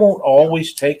 Now, they won't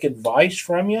always take advice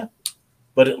from you,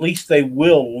 but at least they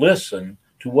will listen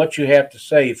to what you have to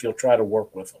say if you'll try to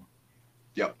work with them.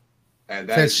 Yep. And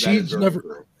if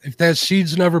that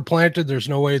seed's never planted, there's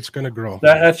no way it's going to grow.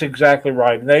 That's exactly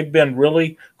right. They've been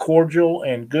really cordial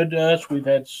and good to us. We've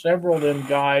had several of them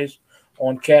guys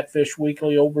on Catfish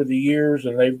Weekly over the years,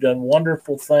 and they've done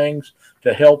wonderful things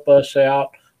to help us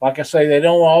out. Like I say, I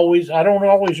don't always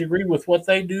agree with what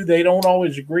they do. They don't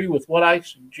always agree with what I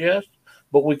suggest,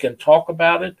 but we can talk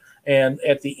about it. And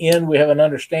at the end, we have an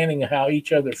understanding of how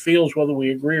each other feels, whether we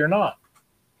agree or not.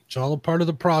 It's all a part of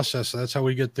the process. That's how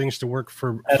we get things to work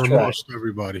for most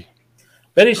everybody.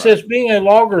 Betty says, being a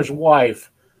logger's wife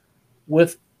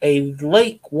with a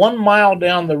lake 1 mile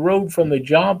down the road from the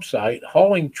job site,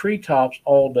 hauling treetops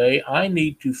all day, I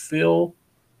need to fill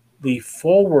the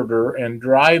forwarder and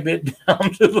drive it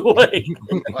down to the lake.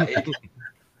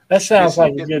 That sounds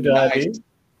like a good idea.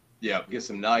 Yeah, get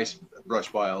some nice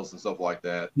brush piles and stuff like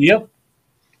that. Yep.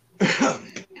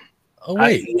 Oh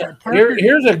wait,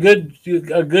 here's a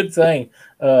good thing.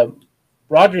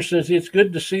 Roger says it's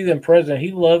good to see them present.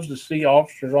 He loves to see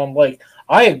officers on lake.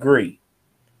 I agree.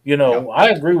 You know, I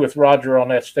agree with Roger on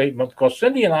that statement because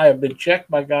Cindy and I have been checked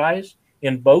by guys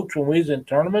in boats when we was in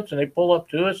tournaments, and they pull up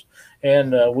to us,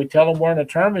 and we tell them we're in a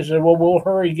tournament. They say, "Well, we'll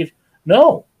hurry."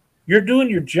 No, you're doing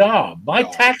your job. My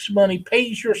tax money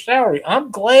pays your salary.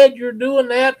 I'm glad you're doing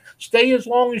that. Stay as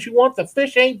long as you want. The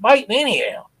fish ain't biting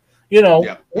anyhow. You know,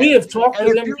 Yep. we have talked And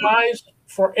to if them you're- guys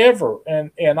forever,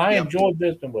 and I Yep. enjoy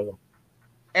visiting with them.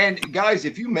 And guys,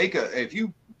 if you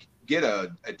get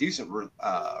a decent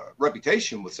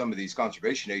reputation with some of these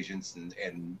conservation agents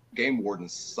and game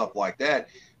wardens, stuff like that,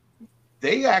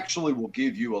 they actually will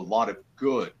give you a lot of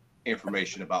good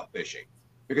information about fishing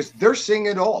because they're seeing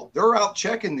it all. They're out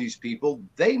checking these people.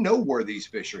 They know where these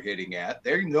fish are hitting at.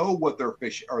 They know what they're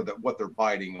fishing or what they're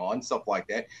biting on, stuff like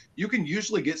that. You can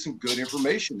usually get some good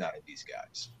information out of these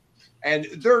guys. And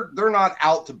they're not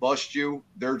out to bust you.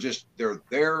 They're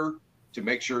there to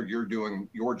make sure you're doing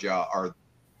your job or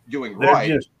doing They're right.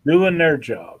 just doing their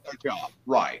job.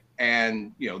 Right.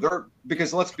 And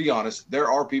because let's be honest, there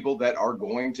are people that are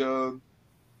going to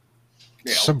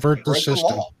subvert the break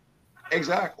system. law.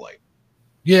 Exactly.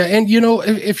 Yeah, and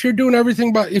if you're doing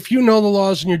everything if you know the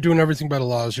laws and you're doing everything by the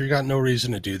laws, you got no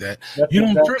reason to do that. That's The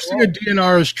exactly first thing right. a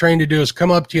DNR is trained to do is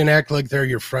come up to you and act like they're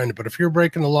your friend. But if you're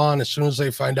breaking the law and as soon as they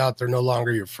find out they're no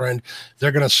longer your friend,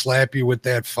 they're going to slap you with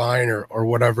that fine or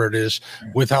whatever it is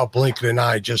without blinking an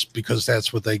eye just because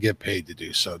that's what they get paid to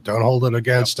do. So don't hold it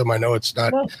against them. I know it's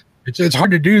not, Well, it's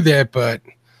hard to do that, but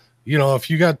if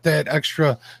you got that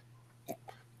extra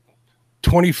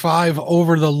 25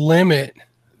 over the limit,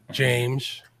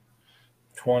 James.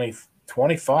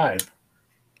 25.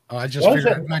 I just What is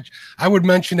figured it? I would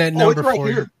mention that Oh, it's number right for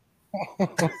here. you.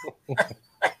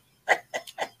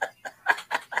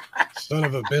 Son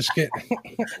of a biscuit.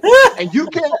 And you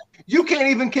can't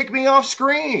even kick me off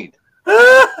screen.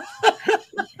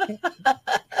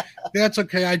 That's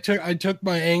okay. I took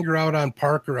my anger out on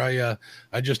Parker. I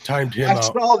just timed him I out.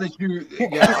 saw that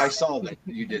I saw that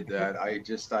you did that.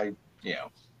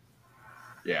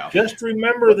 Yeah. Just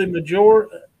remember the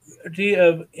majority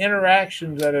of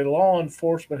interactions that a law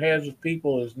enforcement has with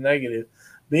people is negative.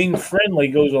 Being friendly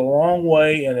goes a long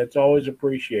way, and it's always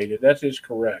appreciated. That is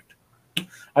correct.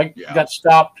 I got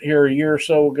stopped here a year or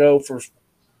so ago for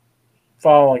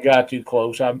following a guy too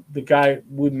close. The guy,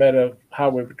 we met a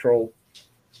highway patrol,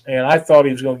 and I thought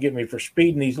he was going to get me for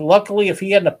speeding. Luckily, if he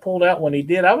hadn't have pulled out when he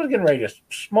did, I was getting ready to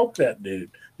smoke that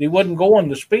dude. He wasn't going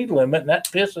the speed limit, and that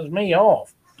pisses me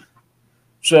off.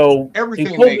 So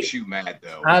Everything makes you mad,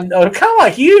 though. I know, kind of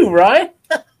like you, right?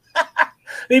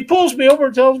 He pulls me over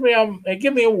and tells me and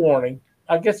give me a warning.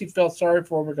 I guess he felt sorry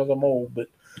for me because I'm old, but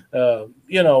I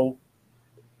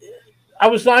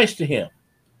was nice to him.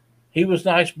 He was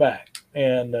nice back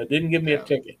and didn't give me a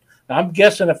ticket. Now, I'm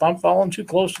guessing if I'm following too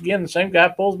close again, the same guy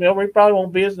pulls me over, he probably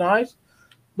won't be as nice,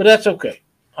 but that's okay.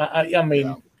 I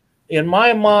mean, in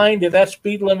my mind, if that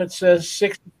speed limit says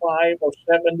 65 or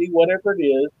 70, whatever it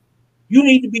is, you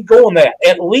need to be going that,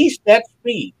 at least that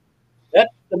speed. That's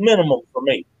the minimum for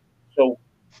me. So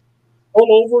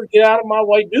pull over, get out of my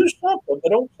way, do something, but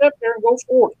don't sit there and go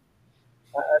 40.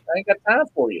 I ain't got time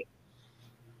for you.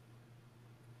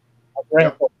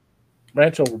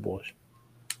 Rant's over, boys.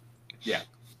 Yeah.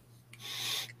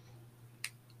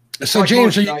 So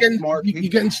James, are you getting? Smart. You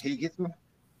getting?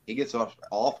 He gets off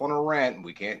on a rant, and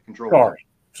we can't control Sorry.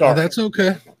 Oh, that's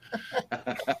okay.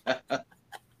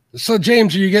 So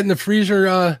James, are you getting the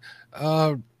freezer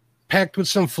packed with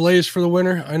some fillets for the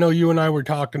winter? I know you and I were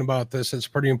talking about this. It's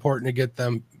pretty important to get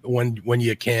them when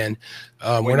you can.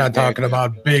 We're not talking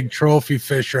about big trophy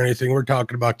fish or anything. We're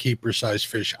talking about keeper size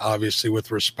fish, obviously with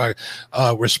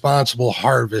responsible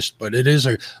harvest. But it is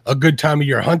a good time of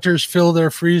year. Hunters fill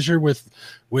their freezer with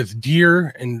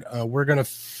deer, and we're going to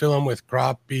fill them with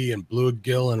crappie and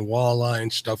bluegill and walleye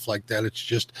and stuff like that. It's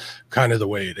just kind of the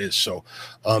way it is. So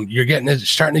you're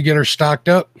starting to get her stocked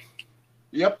up.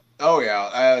 Yep. Oh yeah.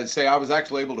 I was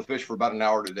actually able to fish for about an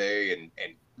hour today and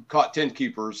caught 10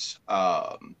 keepers.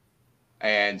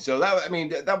 And so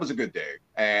that was a good day.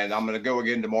 And I'm going to go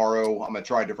again tomorrow. I'm going to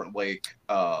try a different lake.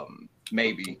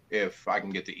 Maybe if I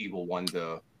can get the evil one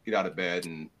to get out of bed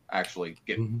and actually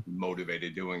get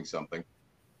motivated doing something.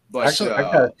 But I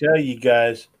gotta tell you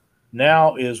guys,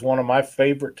 now is one of my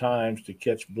favorite times to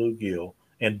catch bluegill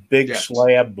and big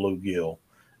slab bluegill,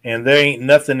 and there ain't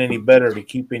nothing any better to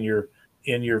keep in your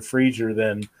freezer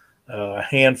than a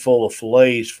handful of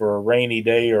fillets for a rainy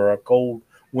day or a cold,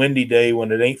 windy day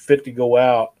when it ain't fit to go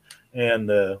out, and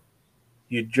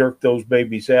you jerk those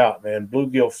babies out, man.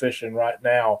 Bluegill fishing right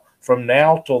now, from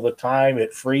now till the time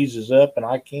it freezes up and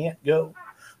I can't go.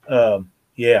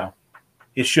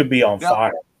 It should be on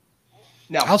fire.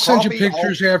 Now, I'll send you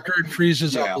pictures after it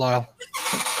freezes up, Lyle.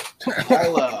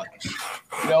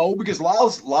 No, because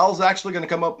Lyle's actually going to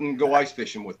come up and go ice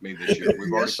fishing with me this year.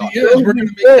 We've already talked. We're going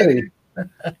to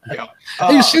Yeah.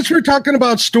 Hey, since we're talking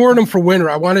about storing them for winter,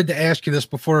 I wanted to ask you this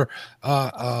before,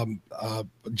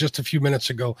 just a few minutes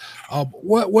ago.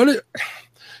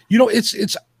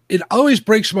 It's it always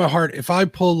breaks my heart if I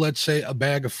pull, let's say, a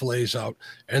bag of fillets out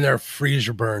and they're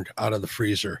freezer burned out of the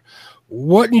freezer.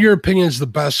 What, in your opinion, is the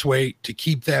best way to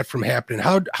keep that from happening?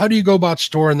 How do you go about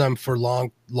storing them for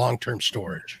long-term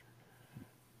storage?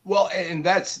 Well, and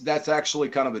that's actually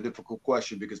kind of a difficult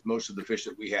question because most of the fish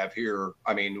that we have here,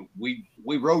 I mean, we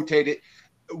rotate it.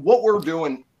 What we're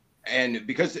doing, and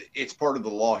because it's part of the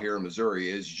law here in Missouri,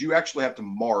 is you actually have to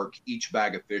mark each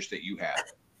bag of fish that you have.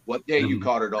 What day you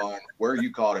caught it on, where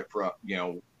you caught it from,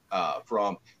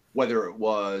 from whether it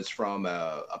was from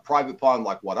a private pond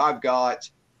like what I've got,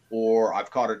 or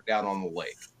I've caught it down on the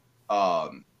lake.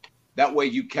 That way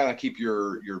you kind of keep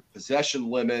your possession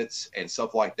limits and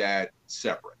stuff like that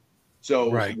separate.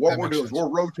 So what we're doing is we're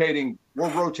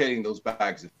rotating those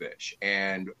bags of fish,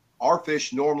 and our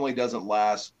fish normally doesn't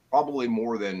last probably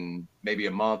more than maybe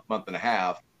a month and a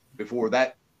half before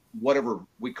that whatever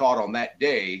we caught on that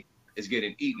day is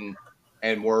getting eaten,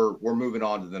 and we're moving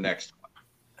on to the next one.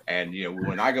 And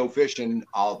when I go fishing,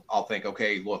 I'll think,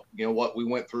 okay, look, you know what, we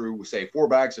went through, say, 4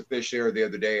 bags of fish there the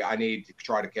other day. I need to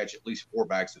try to catch at least 4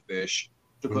 bags of fish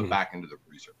to put back into the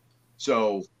freezer.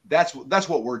 So that's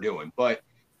what we're doing. But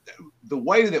the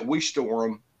way that we store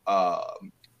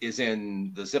them is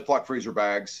in the Ziploc freezer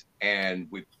bags, and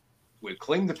we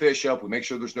clean the fish up. We make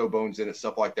sure there's no bones in it,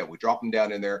 stuff like that. We drop them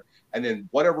down in there, and then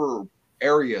whatever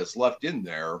area is left in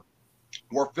there,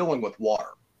 we're filling with water.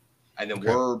 And then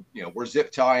we're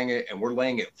zip tying it, and we're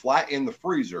laying it flat in the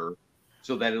freezer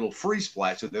so that it'll freeze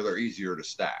flat, so that they're easier to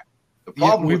stack. The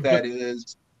problem with that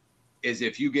is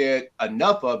if you get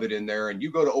enough of it in there and you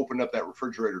go to open up that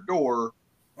refrigerator door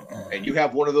and you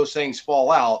have one of those things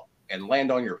fall out and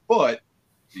land on your foot,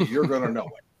 you're going to know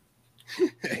it.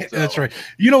 That's right.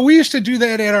 We used to do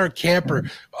that at our camper.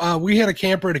 We had a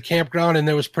camper at a campground, and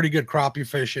there was pretty good crappie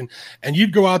fishing. And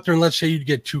you'd go out there, and let's say you'd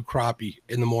get 2 crappie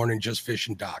in the morning just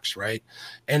fishing docks, right?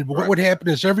 And what would happen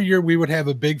is every year we would have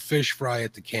a big fish fry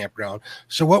at the campground.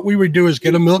 So what we would do is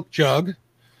get a milk jug,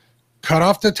 cut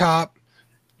off the top,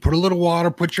 put a little water,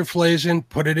 put your fillets in,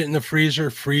 put it in the freezer,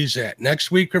 freeze that.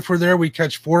 Next week, if we're there, we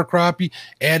catch 4 crappie,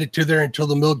 add it to there until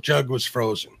the milk jug was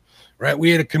frozen. Right.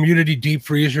 We had a community deep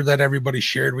freezer that everybody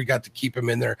shared. We got to keep them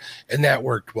in there, and that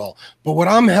worked well. But what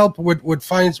I'm helping works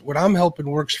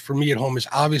for me at home is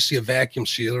obviously a vacuum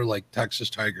sealer, like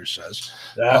Texas Tiger says.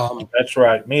 That's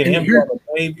right. Me and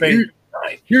him.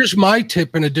 Here's my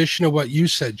tip in addition to what you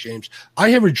said, James. I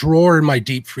have a drawer in my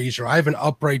deep freezer. I have an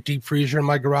upright deep freezer in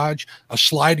my garage, a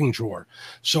sliding drawer.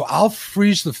 So I'll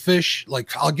freeze the fish.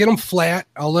 Like, I'll get them flat.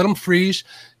 I'll let them freeze.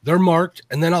 They're marked,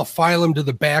 and then I'll file them to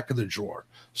the back of the drawer.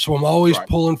 So I'm always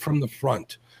pulling from the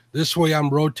front. This way I'm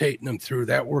rotating them through.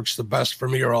 That works the best for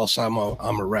me, or else I'm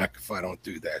a wreck if I don't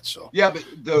do that. So yeah, but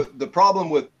the problem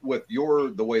with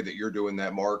the way that you're doing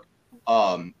that, Mark,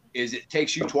 is it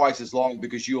takes you twice as long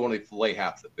because you only fillet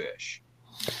half the fish.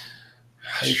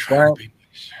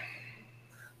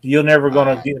 You're never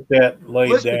going to get that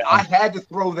laid down. I had to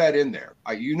throw that in there.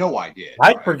 I did.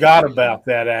 I forgot about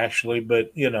that, actually,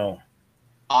 but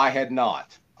I had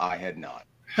not.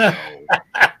 So,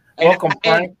 welcome,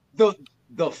 Frank.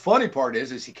 The funny part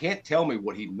is he can't tell me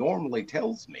what he normally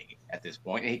tells me at this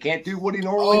point, and he can't do what he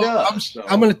normally does.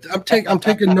 I'm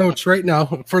taking notes right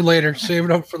now for later. Save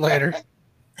it up for later.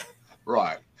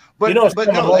 Right, but what's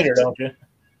coming later, don't you?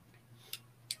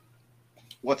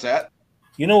 What's that?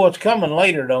 You know what's coming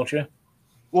later, don't you?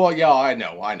 Well, yeah, I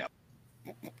know.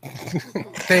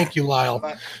 Thank you,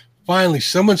 Lyle. Finally,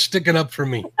 someone's sticking up for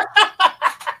me.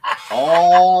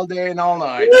 All day and all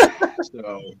night.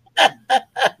 So,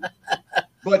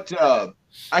 but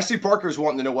I see Parker's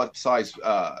wanting to know what size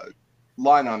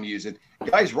line I'm using.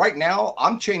 Guys, right now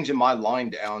I'm changing my line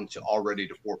down to already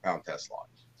to 4-pound test line.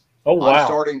 Oh wow! I'm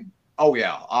starting. Oh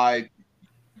yeah,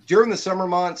 during the summer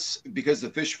months, because the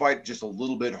fish fight just a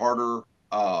little bit harder.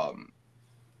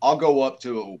 I'll go up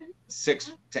to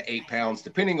 6 to 8 pounds,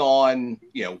 depending on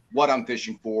what I'm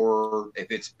fishing for.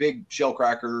 If it's big shell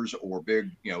crackers or big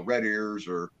red ears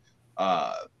or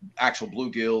actual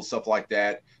bluegills, stuff like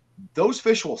that, those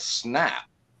fish will snap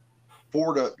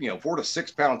 4 to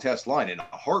 6 pound test line in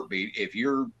a heartbeat if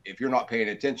you're not paying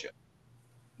attention.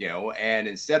 And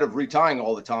instead of retying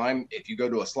all the time, if you go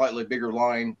to a slightly bigger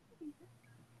line,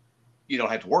 you don't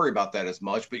have to worry about that as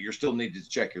much, but you're still needed to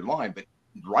check your line. But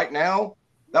right now,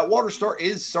 that water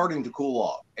is starting to cool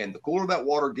off, and the cooler that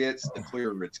water gets, the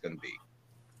clearer it's going to be.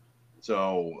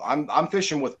 So I'm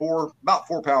fishing with about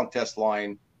 4-pound test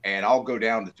line, and I'll go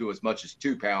down to as much as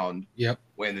 2 pound. Yep.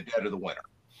 In the dead of the winter.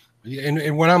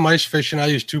 And when I'm ice fishing, I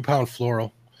use 2-pound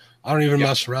fluoro. I don't even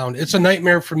mess around. It's a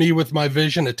nightmare for me with my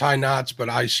vision to tie knots, but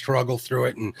I struggle through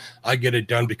it, and I get it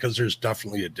done because there's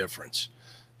definitely a difference.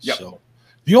 Yep. So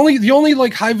The only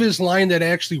like high vis line that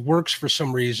actually works for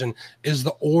some reason is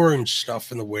the orange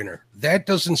stuff in the winter. That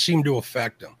doesn't seem to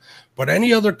affect them, but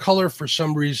any other color for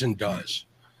some reason does.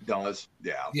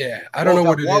 Yeah. Yeah, I don't know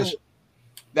what it is.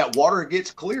 That water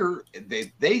gets clear,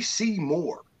 they see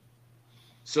more.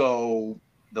 So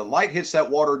the light hits that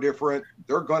water different.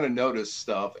 They're going to notice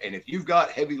stuff, and if you've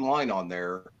got heavy line on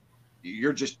there,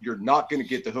 you're not going to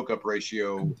get the hookup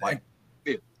ratio like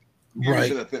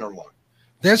using a thinner line.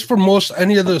 That's for most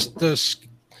any of the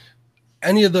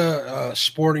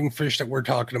sporting fish that we're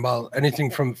talking about.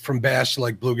 Anything from bass to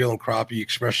like bluegill and crappie,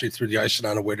 especially through the ice and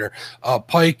on the winter,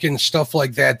 pike and stuff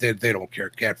like that. They don't care.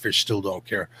 Catfish still don't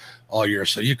care all year.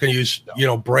 So you can use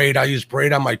braid. I use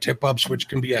braid on my tip ups, which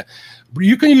can be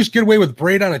get away with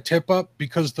braid on a tip up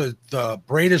because the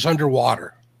braid is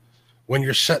underwater. When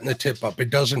you're setting the tip up, it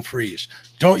doesn't freeze.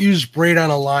 Don't use braid on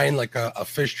a line like a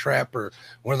fish trap or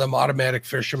one of them automatic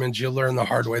fishermen. You'll learn the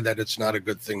hard way that it's not a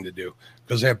good thing to do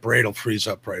because that braid will freeze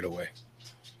up right away.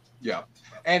 Yeah.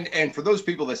 And for those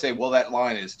people that say, well, that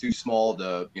line is too small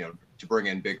to bring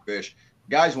in big fish,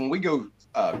 guys, when we go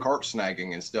carp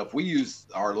snagging and stuff, we use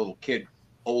our little kid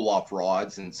Olaf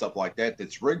rods and stuff like that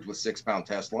that's rigged with 6-pound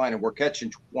test line, and we're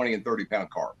catching 20 and 30-pound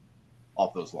carp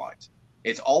off those lines.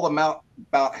 It's all about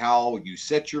how you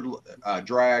set your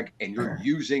drag, and you're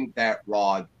using that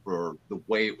rod for the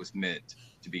way it was meant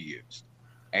to be used.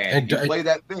 And you play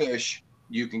that fish,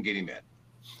 you can get him in.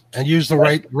 And use the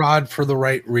right rod for the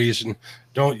right reason.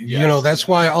 That's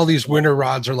why all these winter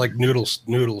rods are like noodles.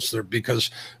 They're because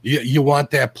you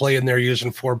want that play in there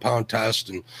using 4-pound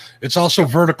test. And it's also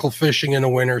vertical fishing in the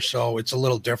winter, so it's a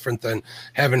little different than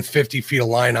having 50 feet of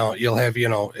line out. You'll have,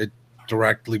 it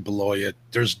directly below you.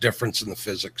 There's difference in the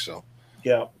physics. So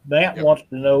yeah, Matt wants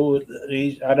to know,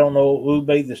 I don't know who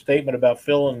made the statement about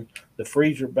filling the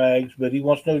freezer bags, but he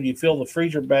wants to know, do you fill the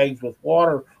freezer bags with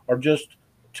water or just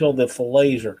till the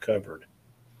fillets are covered?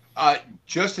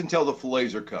 Just until the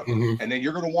fillets are covered. And then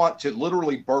you're going to want to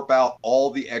literally burp out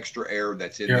all the extra air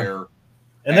that's in there.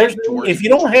 And if you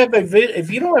don't have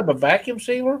a vacuum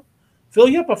sealer, fill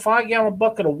you up a 5-gallon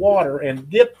bucket of water and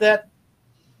dip that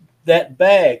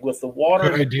bag with the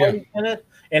water in it,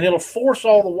 and it'll force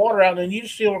all the water out, and then you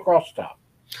just seal across the top.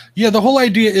 Yeah, the whole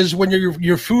idea is when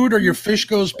your food or your fish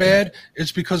goes bad,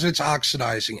 it's because it's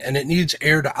oxidizing, and it needs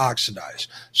air to oxidize.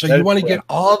 So you want to get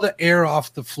all the air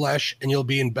off the flesh, and you'll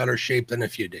be in better shape than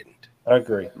if you didn't. I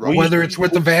agree. Whether it's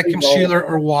with the vacuum sealer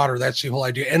or water, that's the whole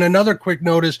idea. And another quick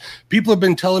note is people have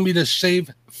been telling me to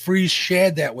freeze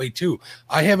shad that way too.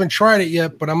 I haven't tried it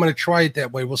yet, but I'm going to try it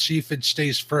that way. We'll see if it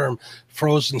stays firm,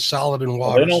 frozen solid in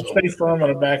water. They don't stay firm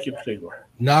on a vacuum sealer.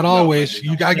 Not always.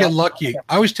 I get lucky.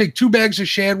 I always take 2 bags of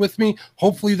shad with me,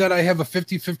 hopefully that I have a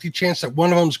 50-50 chance that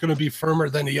one of them is going to be firmer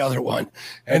than the other one.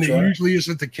 And it usually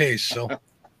isn't the case. So,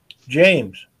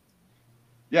 James.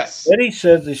 Yes. Eddie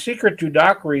says the secret to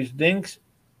Dockery's dinks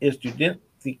is to dent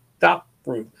the top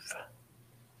roof.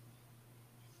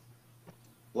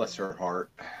 Bless her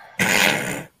heart.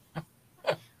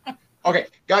 Okay,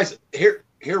 guys, here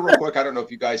real quick. I don't know if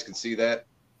you guys can see that.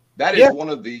 That is one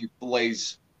of the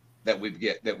fillets that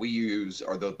we use,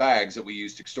 or the bags that we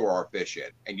use to store our fish in.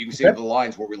 And you can see the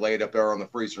lines where we lay it up there on the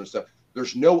freezer and stuff.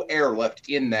 There's no air left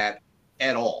in that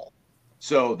at all.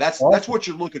 So that's what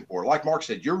you're looking for. Like Mark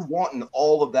said, you're wanting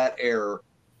all of that air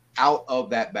out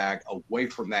of that bag, away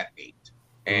from that meat.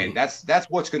 And that's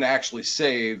what's going to actually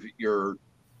save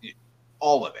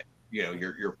all of it.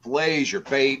 Your fillets, your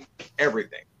bait,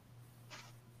 everything.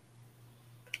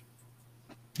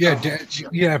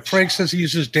 Yeah, Frank says he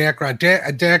uses Dacron.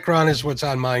 Dacron is what's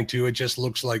on mine too. It just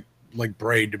looks like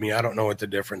braid to me. I don't know what the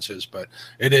difference is, but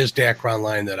it is Dacron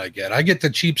line that I get. I get the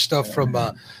cheap stuff from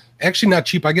actually not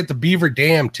cheap. I get the Beaver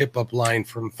Dam tip-up line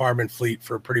from Farm and Fleet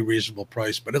for a pretty reasonable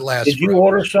price, but it lasts. Did you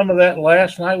order some of that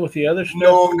last night with the other stuff?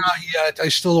 No, not yet. I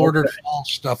still ordered fall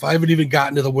stuff. I haven't even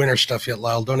gotten to the winter stuff yet,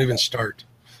 Lyle. Don't even start.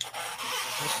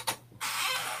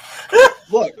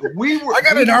 Look, I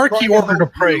got an Archie order to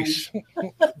price.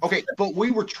 Okay, but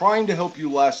we were trying to help you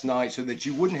last night so that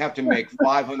you wouldn't have to make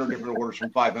 500 different orders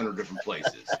from 500 different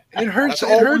places. It hurts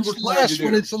less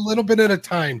when it's a little bit at a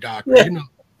time, Doc.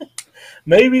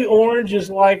 Maybe orange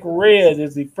is like red,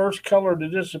 is the first color to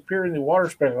disappear in the water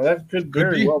spectrum. That could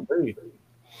very well be.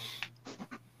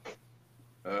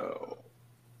 Oh,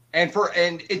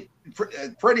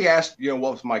 Freddie asked, what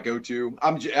was my go-to?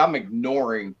 I'm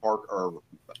ignoring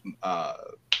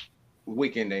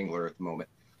Weekend Angler at the moment.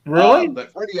 Really?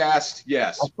 But Freddie asked,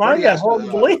 yes. I find that hard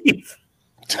to believe.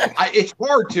 It's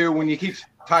hard to when you keep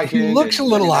typing. He looks a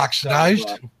little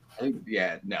oxidized.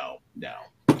 Yeah, no.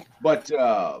 But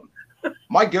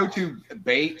my go-to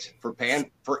bait for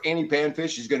any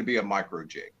panfish is going to be a micro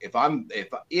jig. If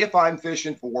I'm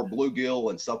fishing for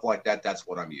bluegill and stuff like that, that's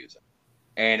what I'm using.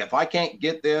 And if I can't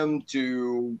get them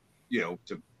to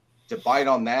to bite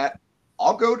on that,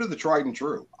 I'll go to the tried and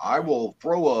true. I will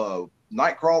throw a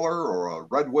night crawler or a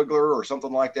red wiggler or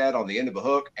something like that on the end of a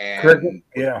hook and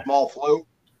a small float,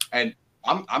 and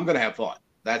I'm going to have fun.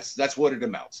 That's what it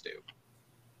amounts to.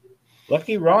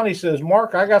 Lucky Ronnie says,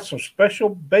 Mark, I got some special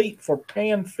bait for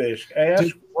panfish.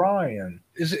 Ask Ryan.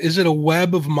 Is it a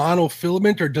web of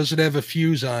monofilament or does it have a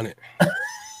fuse on it?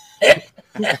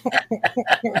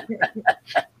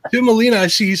 Tim Molina, I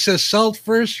see, he says salt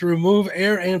first, remove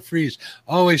air and freeze.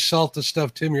 Always salt the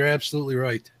stuff, Tim. You're absolutely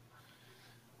right.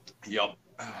 Yep.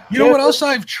 You know what else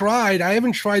I've tried? I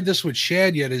haven't tried this with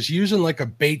shad yet, is using like a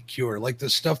bait cure, like the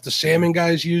stuff the salmon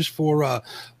guys use for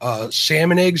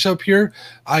salmon eggs up here.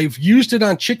 I've used it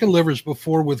on chicken livers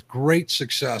before with great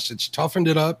success. It's toughened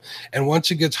it up, and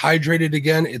once it gets hydrated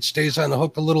again, it stays on the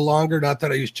hook a little longer. Not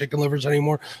that I use chicken livers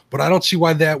anymore, but I don't see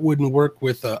why that wouldn't work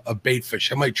with a bait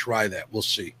fish. I might try that. We'll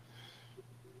see.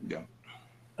 Yeah.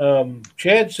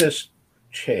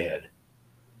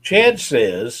 Chad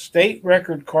says state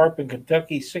record carp in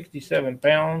Kentucky, 67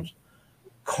 pounds.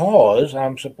 Cause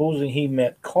I'm supposing he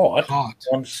meant caught. On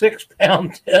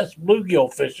 6-pound test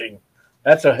bluegill fishing.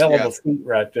 That's a hell of a feat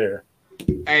right there.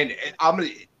 And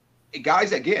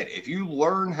guys, again, if you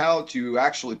learn how to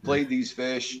actually play these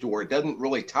fish to where it doesn't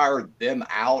really tire them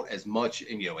out as much,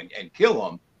 and and kill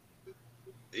them,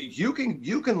 you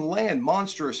can land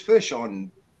monstrous fish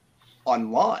on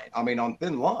line. I mean, on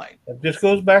thin line. This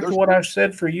goes back to what I've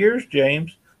said for years,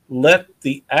 James. Let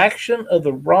the action of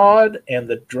the rod and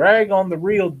the drag on the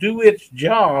reel do its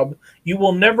job. You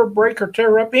will never break or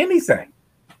tear up anything.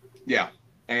 Yeah,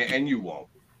 and you won't.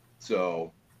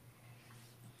 So.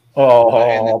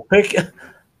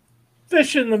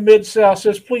 Fish in the Mid-South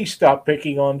says, please stop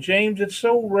picking on James. It's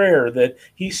so rare that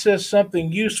he says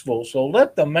something useful, so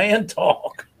let the man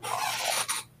talk.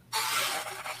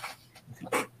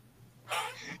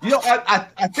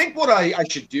 I think what I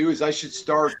should do is I should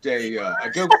start a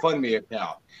GoFundMe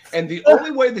account. And the only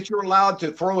way that you're allowed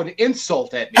to throw an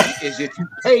insult at me is if you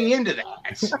pay into that.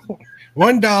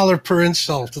 $1 per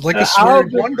insult. Like a swear.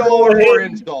 $1 per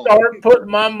insult. Start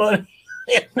putting my money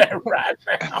in there right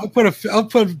now. I'll put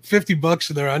 $50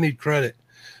 in there. I need credit.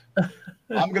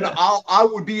 I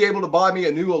would be able to buy me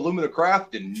a new Alumina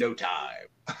Craft in no time.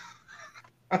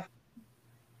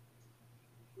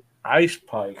 Ice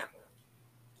pike.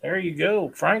 There you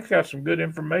go. Frank's got some good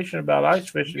information about ice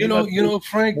fishing. You know,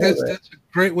 Frank, that's a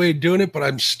great way of doing it, but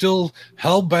I'm still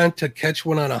hell-bent to catch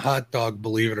one on a hot dog,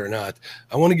 believe it or not.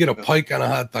 I want to get a pike on a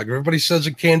hot dog. Everybody says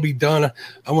it can be done.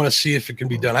 I want to see if it can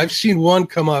be done. I've seen one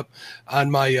come up on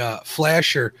my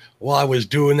flasher while I was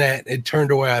doing that. It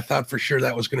turned away. I thought for sure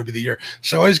that was going to be the year.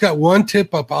 So I always got one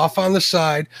tip up off on the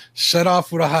side, set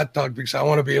off with a hot dog, because I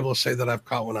want to be able to say that I've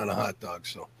caught one on a hot dog.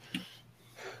 So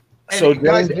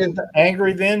guys,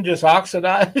 angry then, just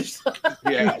oxidized.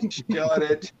 Yeah, shut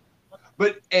it.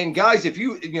 And guys, if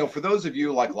for those of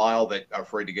you like Lyle that are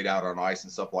afraid to get out on ice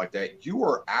and stuff like that, you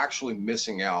are actually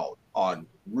missing out on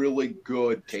really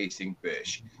good tasting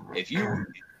fish.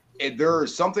 If there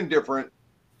is something different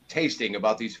tasting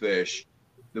about these fish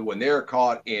than when they're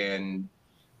caught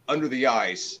under the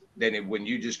ice than when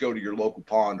you just go to your local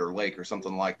pond or lake or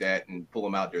something like that and pull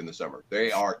them out during the summer.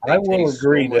 I will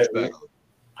agree that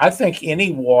I think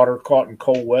any water caught in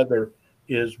cold weather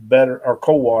is better, or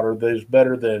cold water that is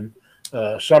better than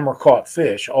summer caught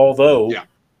fish. Although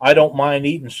I don't mind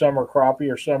eating summer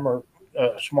crappie or summer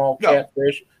small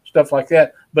catfish, stuff like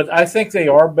that. But I think they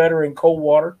are better in cold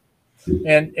water.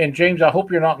 And James, I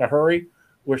hope you're not in a hurry.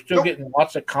 We're still getting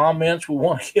lots of comments. We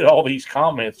want to get all these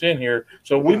comments in here,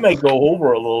 so we may go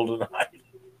over a little tonight.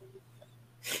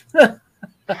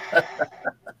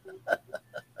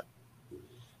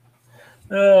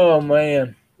 Oh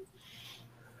man,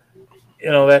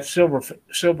 that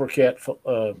silver cat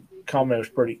comment was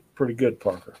pretty good,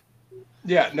 Parker.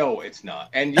 Yeah, no, it's not.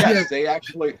 And yes,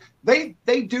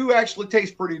 they do actually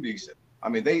taste pretty decent. I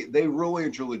mean, they really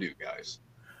and truly do, guys.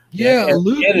 Yeah,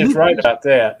 Luke is right about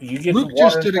that. You get the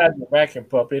water inside the vacuum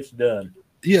pump, it's done.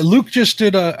 Yeah, Luke just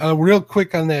did a real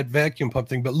quick on that vacuum pump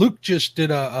thing, but Luke just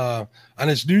did on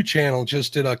his new channel,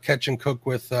 just did a catch and cook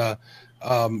with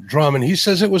drum, and he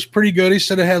says it was pretty good. He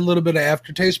said it had a little bit of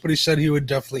aftertaste, but he said he would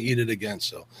definitely eat it again.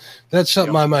 So that's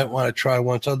something I might want to try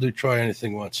once. I'll try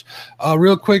anything once.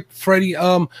 Real quick, Freddie,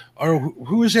 or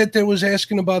who is that was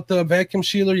asking about the vacuum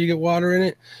sealer? You get water in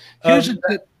it.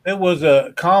 It was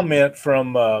a comment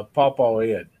from Pawpaw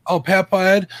Ed. Oh, Papa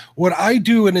Ed, what I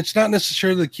do, and it's not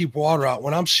necessarily to keep water out,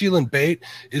 when I'm sealing bait,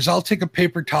 is I'll take a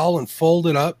paper towel and fold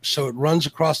it up so it runs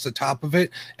across the top of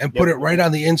it and put it right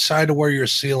on the inside of where you're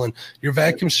sealing. Your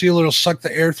vacuum sealer will suck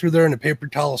the air through there, and the paper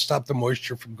towel will stop the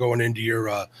moisture from going into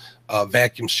your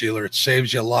vacuum sealer. It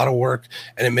saves you a lot of work,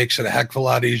 and it makes it a heck of a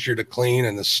lot easier to clean,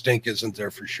 and the stink isn't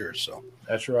there for sure. So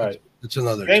that's right. It's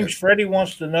another James tip. Freddie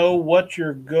wants to know what's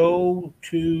your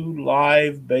go-to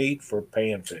live bait for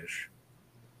panfish.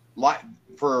 Like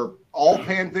for all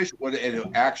panfish, would it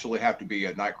actually have to be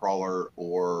a night crawler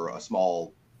or a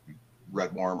small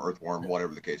red worm, earthworm,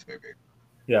 whatever the case may be?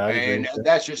 Yeah, and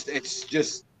that's just, it's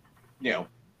just, you know,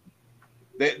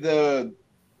 the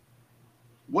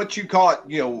what you caught,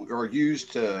 you know, or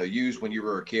used to use when you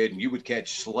were a kid and you would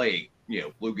catch slate, you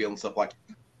know, bluegill and stuff like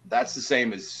that. That's the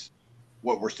same as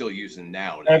what we're still using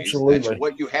nowadays. Absolutely. That's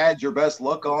what you had your best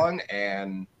luck on,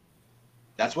 and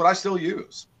that's what I still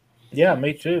use. Yeah,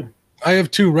 me too. I have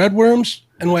 2 red worms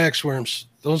and wax worms.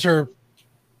 Those are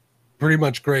pretty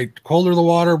much great. Colder the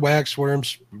water, wax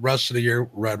worms. Rest of the year,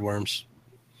 red worms.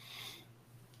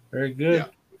 Very good.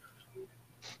 Yeah.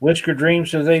 Whisker Dream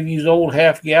says they've used old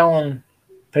half-gallon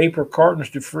paper cartons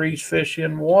to freeze fish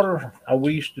in water.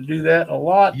 We used to do that a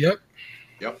lot. Yep.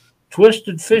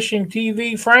 Twisted Fishing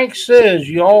TV. Frank says,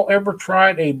 y'all ever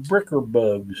tried a bricker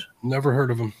bugs? Never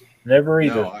heard of them. Never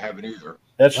either. No, I haven't either.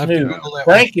 That's new.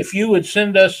 Frank, if you would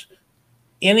send us,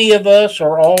 any of us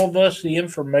or all of us, the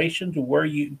information to where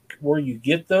you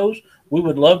get those, we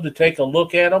would love to take a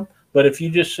look at them. But if you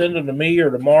just send them to me or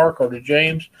to Mark or to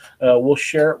James, we'll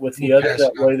share it with the others.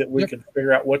 That way that we can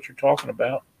figure out what you're talking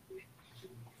about.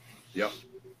 Yep.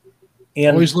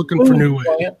 Always looking for new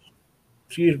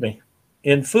ways.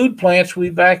 In food plants, we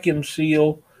vacuum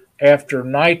seal after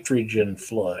nitrogen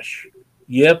flush.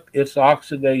 Yep, it's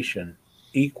oxidation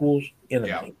equals enemy.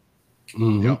 Yeah.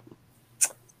 Mm-hmm. Yep.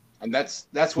 And that's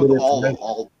with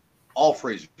all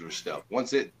freezer stuff.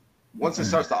 Once it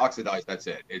starts to oxidize, that's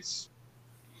it. It's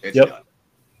done.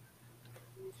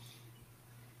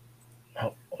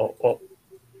 Oh.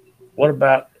 What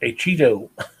about a Cheeto?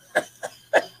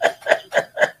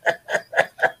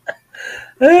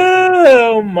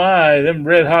 Oh my, them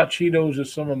red hot Cheetos are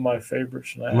some of my favorite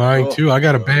snacks. Mine too. I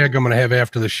got a bag I'm going to have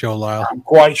after the show, Lyle. I'm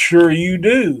quite sure you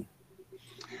do.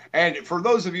 And for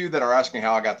those of you that are asking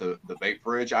how I got the bait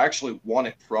fridge, I actually won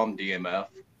it from DMF.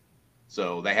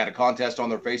 So they had a contest on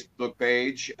their Facebook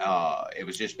page. It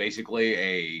was just basically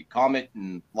a comment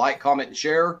and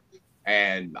share,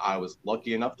 and I was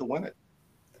lucky enough to win it.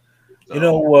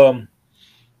 So,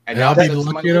 and I'll be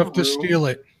lucky enough to steal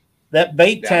it. That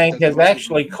bait tank has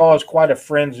actually caused quite a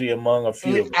frenzy among a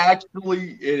few.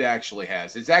 It actually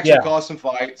has. It's actually caused some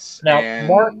fights. Now,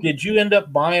 Mark, did you end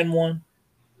up buying one?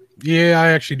 Yeah, I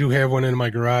actually do have one in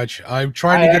my garage. I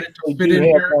tried to get it to fit in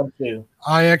here.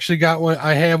 I actually got one.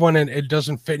 I have one, and it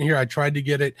doesn't fit in here. I tried to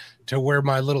get it to where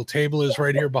my little table is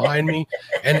right here behind me,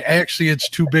 and actually, it's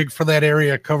too big for that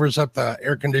area. It covers up the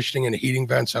air conditioning and the heating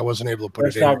vents. I wasn't able to put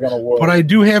it in. Not gonna work. But I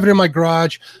do have it in my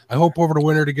garage. I hope over the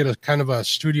winter to get a kind of a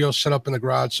studio set up in the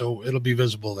garage, so it'll be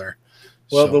visible there.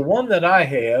 Well, the one that I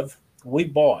have, we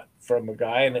bought from a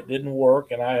guy, and it didn't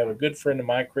work. And I have a good friend of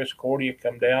mine, Chris Cordia,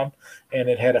 come down, and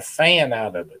it had a fan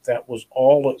out of it. That was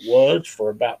all it was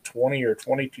for about $20 or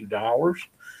 $22.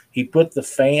 He put the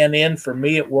fan in. For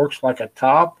me, it works like a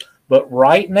top. But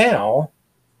right now,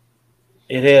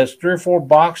 it has 3 or 4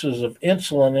 boxes of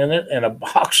insulin in it and a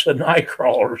box of night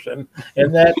crawlers, and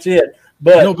that's it.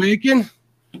 But no bacon.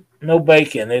 No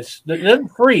bacon. It doesn't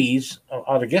freeze.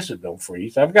 I guess it don't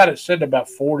freeze. I've got it set about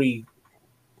 42,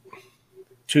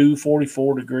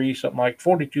 44 degrees, something like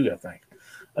 42, I think.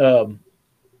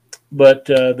 But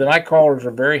the night crawlers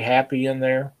are very happy in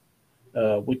there.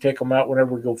 We take them out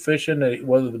whenever we go fishing,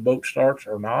 whether the boat starts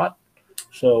or not.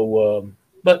 So,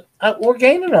 but we're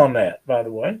gaining on that, by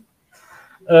the way.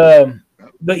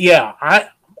 But yeah,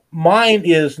 mine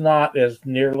is not as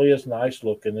nearly as nice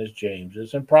looking as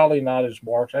James's, and probably not as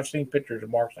Mark's. I've seen pictures of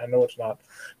Mark's. I know it's not,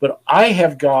 but I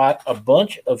have got a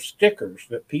bunch of stickers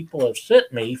that people have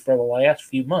sent me for the last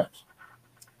few months,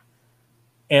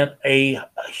 and a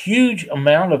huge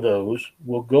amount of those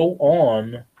will go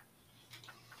on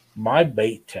my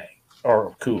bait tank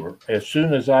or cooler as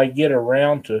soon as I get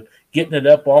around to getting it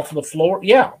up off the floor.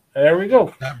 Yeah, there we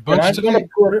go. And I'm going to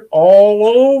put it all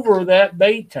over that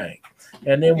bait tank.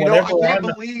 And then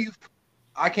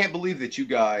I can't believe that you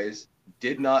guys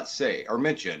did not say or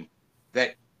mention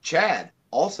that Chad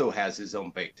also has his own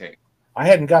bait tank. I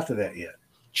hadn't got to that yet.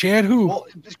 Chad who? Well,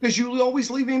 because you always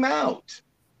leave him out.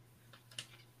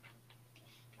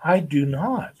 I do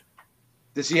not.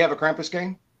 Does he have a Krampus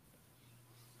gang?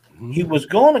 He was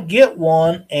going to get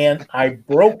one, and I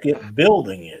broke it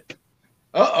building it.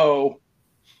 Uh-oh.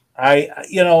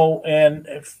 And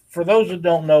for those that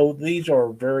don't know, these are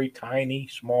very tiny,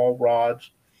 small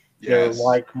rods. They're Yes.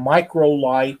 like micro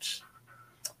lights.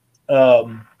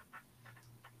 And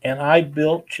I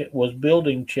was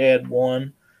building Chad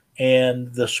one,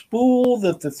 and the spool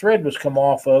that the thread was come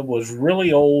off of was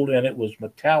really old, and it was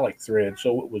metallic thread,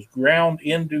 so it was ground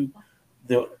into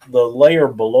the layer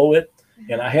below it,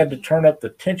 and I had to turn up the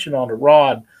tension on the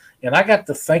rod. And I got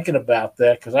to thinking about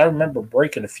that because I remember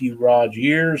breaking a few rods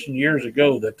years and years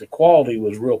ago that the quality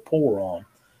was real poor on.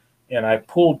 And I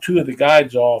pulled two of the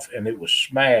guides off, and it was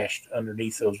smashed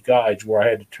underneath those guides where I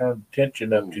had to turn the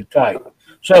tension up too tight.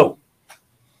 So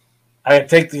I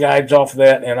take the guides off of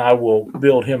that, and I will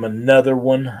build him another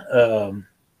one.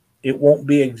 It won't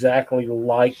be exactly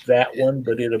like that one,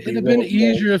 but it'll be. It'd have been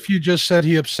easier if you just said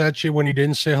he upset you when he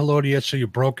didn't say hello to you, so you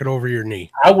broke it over your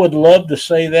knee. I would love to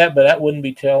say that, but that wouldn't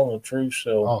be telling the truth.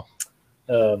 So,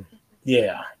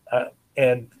 yeah,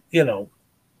 and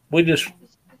we just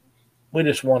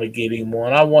want to get him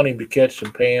one. I want him to catch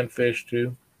some panfish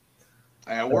too.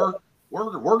 We're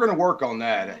going to work on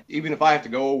that, even if I have to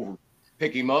go over,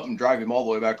 pick him up and drive him all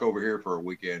the way back over here for a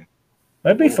weekend.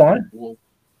 That'd be fine.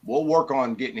 We'll work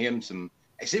on getting him some.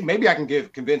 See, maybe I can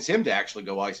convince him to actually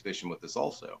go ice fishing with us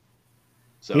also.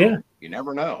 So yeah. You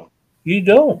never know. You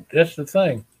don't. That's the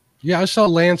thing. Yeah, I saw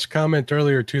Lance comment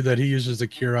earlier too that he uses the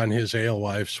cure on his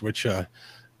alewives, which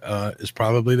is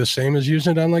probably the same as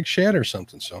using it on like shad or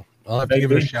something. So I'll have to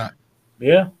give it a shot.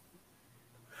 Yeah.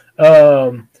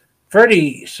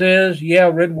 Freddie says,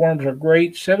 yeah, red worms are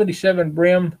great. 77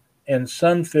 brim and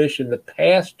sunfish in the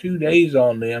past 2 days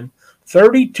on them.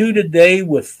 32 today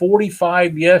with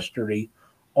 45 yesterday,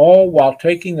 all while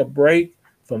taking a break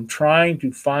from trying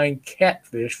to find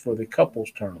catfish for the couples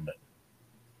tournament.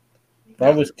 If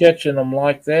I was catching them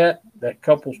like that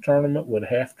couples tournament would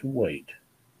have to wait.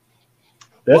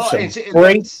 That's some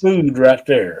great food right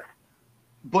there.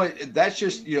 But that's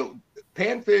just,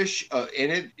 panfish,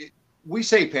 and we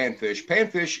say panfish.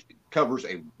 Panfish covers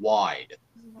a wide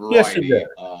variety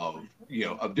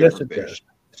of different fish.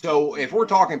 So if we're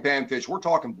talking panfish, we're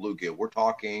talking bluegill, we're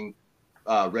talking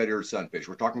red-eared sunfish,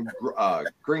 we're talking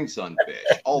green sunfish,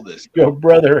 all this. Your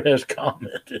brother has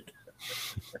commented.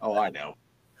 Oh, I know.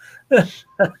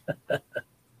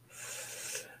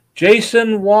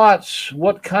 Jason Watts,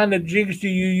 what kind of jigs do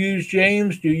you use,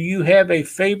 James? Do you have a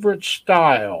favorite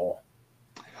style?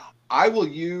 I will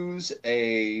use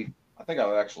I think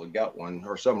I've actually got one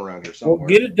or some around here somewhere. Well,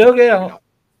 get it dug out.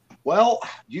 Well,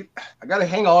 I got to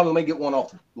hang on. Let me get one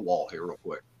off the wall here real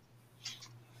quick.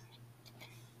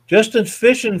 Justin's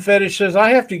fishing fetish says,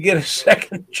 I have to get a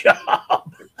second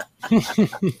job.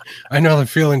 I know the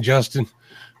feeling, Justin.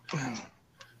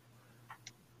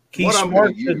 Keith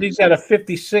Smart says he's got a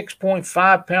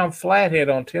 56.5 pound flathead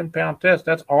on 10-pound test.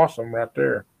 That's awesome right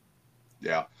there.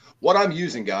 Yeah. What I'm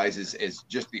using, guys, is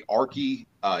just the Arky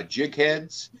jig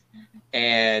heads,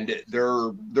 and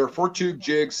they're 4-tube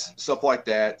jigs, stuff like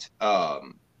that.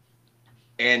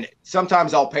 And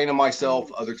sometimes I'll paint them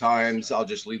myself. Other times I'll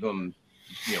just leave them,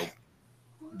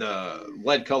 the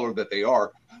lead color that they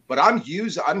are. But I'm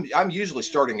usually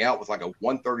starting out with like a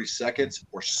 1/32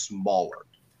 or smaller,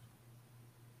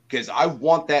 because I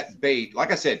want that bait.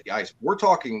 Like I said, guys, we're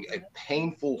talking a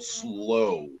painful,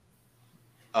 slow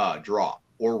drop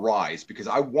or rise, because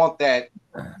I want that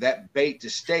bait to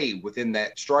stay within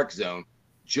that strike zone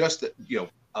just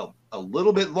a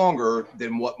little bit longer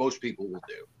than what most people will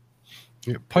do.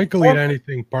 Yeah, pike will eat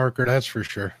anything, Parker, that's for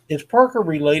sure. Is Parker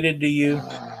related to you?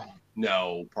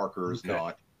 No, Parker is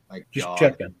not. Just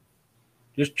checking.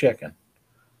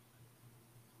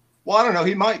 Well, I don't know.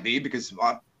 He might be, because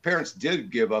my parents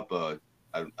did give up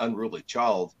an unruly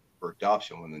child for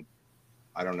adoption when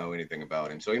I don't know anything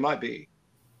about him, so he might be.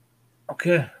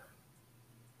 Okay.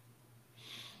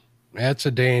 That's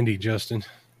a dandy, Justin.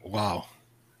 Wow.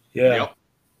 Yeah. Yep.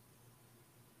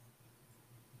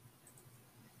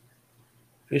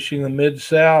 Fishing the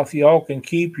Mid-South, y'all can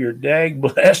keep your dag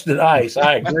blasted ice.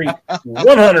 I agree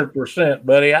 100%,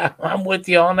 buddy. I'm with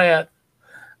you on that.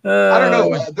 I don't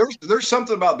know. There's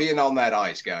something about being on that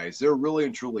ice, guys. There really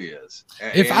and truly is.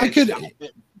 I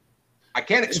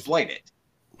can't explain it.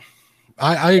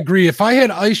 I agree. If I had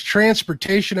ice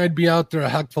transportation, I'd be out there a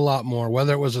heck of a lot more,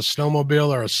 whether it was a snowmobile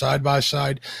or a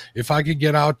side-by-side. If I could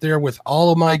get out there with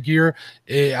all of my gear,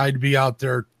 I'd be out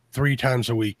there 3 times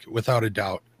a week, without a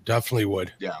doubt. Definitely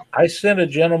would. Yeah. I sent a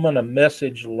gentleman a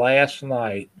message last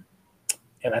night,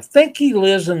 and I think he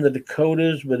lives in the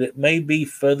Dakotas, but it may be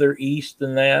further east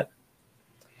than that.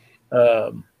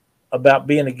 about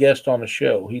being a guest on the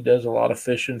show. He does a lot of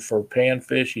fishing for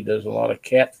panfish. He does a lot of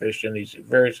catfishing. He's a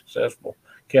very successful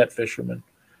cat fisherman,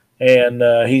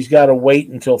 and he's got to wait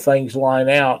until things line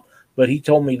out. But he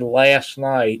told me last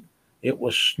night it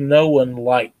was snowing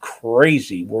like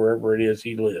crazy wherever it is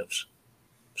he lives.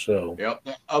 So, yep,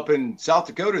 up in South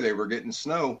Dakota, they were getting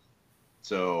snow.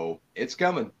 So it's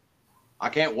coming. I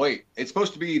can't wait. It's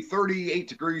supposed to be 38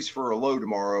 degrees for a low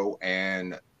tomorrow,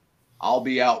 and I'll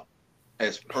be out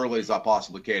as early as I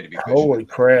possibly can to be fishing. Holy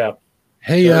crap.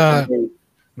 Hey,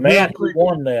 Matt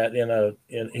won that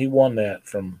he won that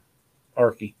from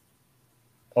Arky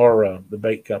or the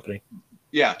bait company.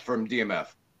 Yeah, from DMF.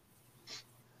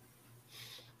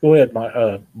 Go ahead,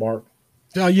 Mark.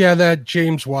 yeah, that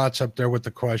James Watts up there with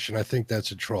the question. I think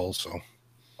that's a troll. So,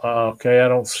 okay, I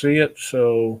don't see it.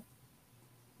 So,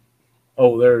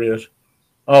 oh, there it is.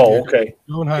 Oh, yeah, okay.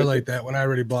 Don't highlight that one. I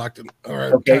already blocked him. All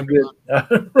right. Okay, good.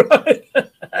 Right.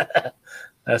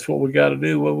 That's what we got to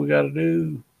do. What we got to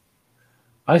do.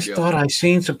 I thought I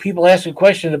seen some people asking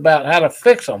questions about how to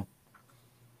fix them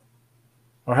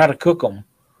or how to cook them.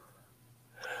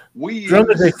 Drum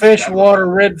is a freshwater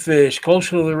redfish,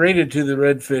 closely related to the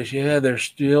redfish. Yeah, they're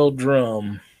still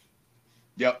drum.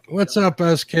 Yep. What's up,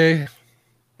 SK?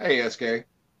 Hey, SK.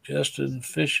 Justin,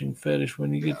 fishing fetish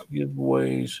when you get the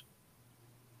giveaways.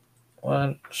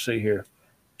 Well, let's see here.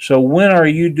 So when are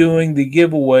you doing the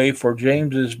giveaway for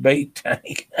James's bait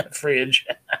tank fridge?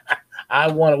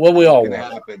 I want it. Well, we all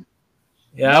want it.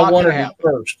 Yeah, I wanted it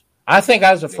first. I think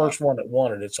I was the first one that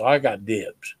wanted it, so I got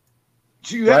dibs.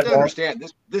 So you have to understand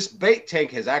this bait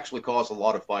tank has actually caused a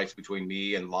lot of fights between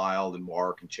me and Lyle and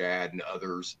Mark and Chad and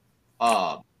others,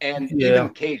 and even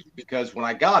Katie, because when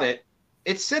I got it,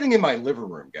 it's sitting in my living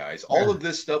room, guys. All of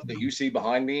this stuff that you see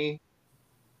behind me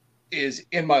is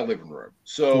in my living room.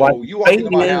 So like you walk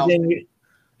into my house.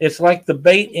 It's like the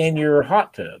bait in your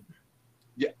hot tub.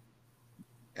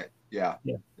 Yeah.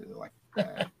 Like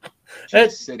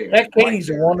that Katie's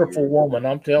a wonderful woman.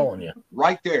 I'm telling you.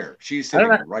 Right there. She's sitting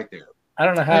right there. I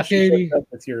don't know how she put up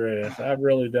with your ass. I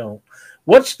really don't.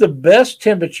 What's the best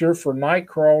temperature for night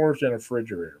crawlers in a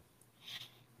refrigerator?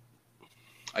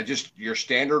 Just your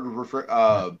standard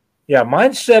yeah,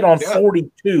 mine's set on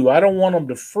 42. I don't want them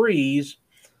to freeze.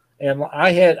 And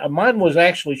mine was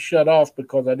actually shut off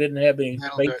because I didn't have any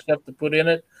bait stuff to put in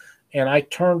it. And I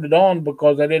turned it on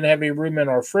because I didn't have any room in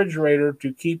our refrigerator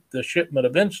to keep the shipment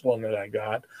of insulin that I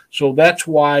got. So that's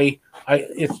why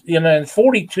it's, and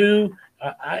 42,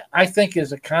 I think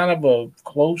is a kind of a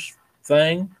close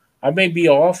thing. I may be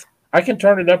off. I can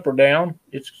turn it up or down.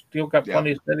 It's still got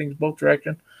plenty of settings both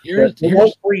directions. It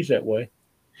won't freeze that way.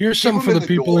 Here's something for the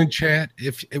people in chat.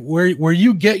 If where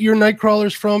you get your night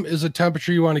crawlers from is the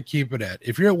temperature you want to keep it at.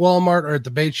 If you're at Walmart or at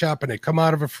the bait shop and they come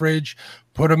out of a fridge,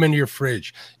 put them in your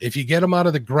fridge. If you get them out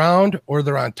of the ground or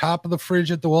they're on top of the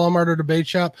fridge at the Walmart or the bait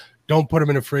shop, don't put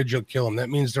them in a fridge. You'll kill them. That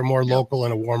means they're more local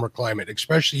in a warmer climate.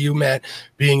 Especially you, Matt,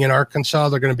 being in Arkansas,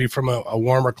 they're going to be from a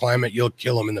warmer climate. You'll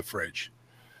kill them in the fridge.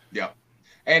 Yeah,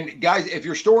 and guys, if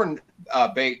you're storing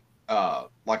bait,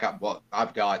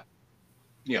 I've got.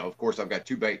 Of course, I've got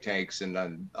 2 bait tanks and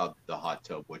then the hot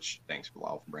tub, which thanks for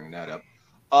Lyle for bringing that up.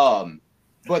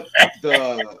 But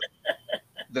the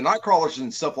night crawlers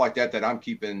and stuff like that I'm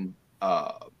keeping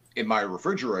in my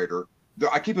refrigerator,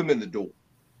 I keep them in the door,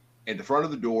 in the front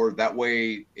of the door. That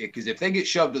way, because if they get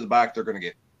shoved to the back,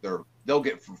 they'll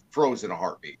get frozen in a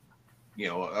heartbeat.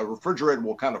 A refrigerator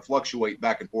will kind of fluctuate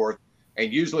back and forth,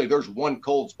 and usually there's one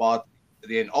cold spot.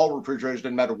 In all refrigerators,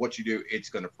 doesn't matter what you do, it's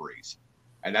going to freeze.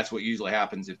 And that's what usually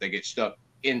happens if they get stuck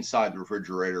inside the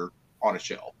refrigerator on a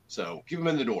shelf. So keep them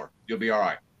in the door. You'll be all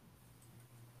right.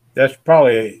 That's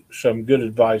probably some good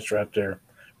advice right there.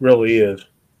 Really is.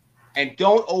 And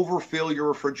don't overfill your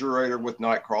refrigerator with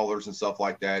night crawlers and stuff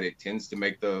like that. It tends to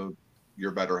make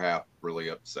your better half really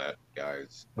upset,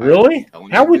 guys. Really?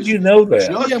 How would you know that?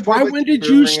 Yeah, when did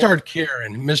you start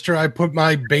caring, Mister? I put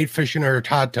my bait fish in her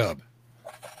hot tub.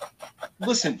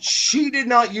 Listen, she did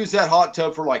not use that hot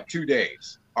tub for like 2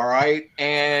 days. All right.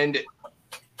 And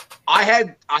I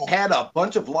had a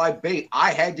bunch of live bait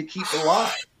I had to keep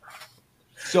alive.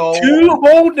 So 2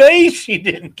 whole days she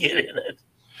didn't get in it.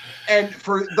 And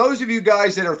for those of you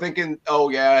guys that are thinking, oh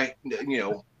yeah,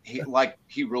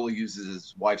 he really uses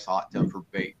his wife's hot tub for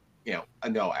bait.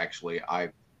 No, actually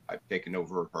I've taken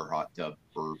over her hot tub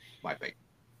for my bait.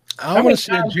 I want to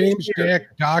see a James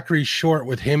Jack Dockery short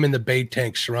with him in the bait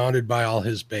tank surrounded by all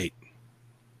his bait.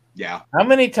 Yeah. How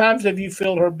many times have you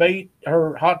filled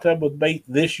her hot tub with bait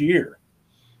this year?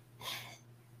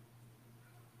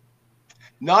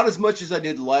 Not as much as I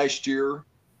did last year,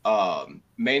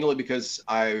 mainly because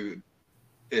I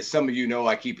as some of you know,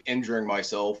 I keep injuring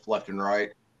myself left and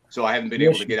right, so I haven't been Yes,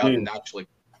 able to get you out do. and actually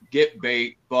get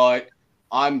bait. But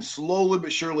I'm slowly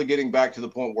but surely getting back to the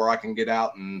point where I can get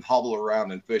out and hobble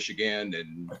around and fish again.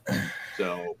 And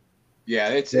so, yeah,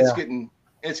 it's getting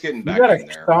You back got in to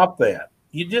there. stop that.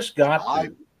 You just got I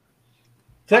to.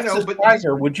 Texas know, but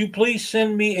Tiger, would you please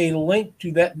send me a link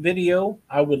to that video?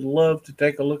 I would love to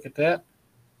take a look at that.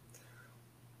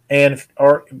 And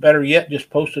or better yet, just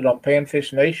post it on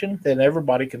Panfish Nation. Then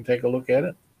everybody can take a look at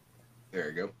it. there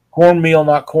you go. Cornmeal,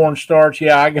 not cornstarch.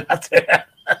 Yeah, I got that.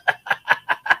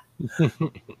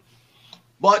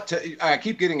 But I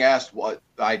keep getting asked what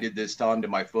I did this time to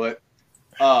my foot.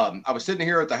 I was sitting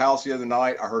here at the house the other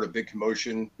night. I heard a big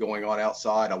commotion going on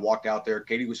outside. I walked out there.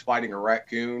 Katie was fighting a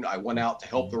raccoon. I went out to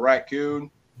help the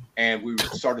raccoon, and we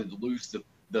started to lose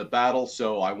the battle.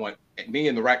 So I went, me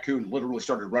and the raccoon literally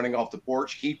started running off the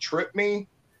porch. He tripped me.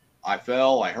 I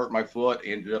fell. I hurt my foot.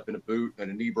 Ended up in a boot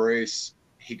and a knee brace.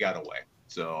 He got away.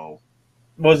 So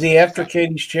Was he after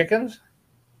Katie's chickens?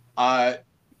 no,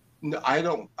 I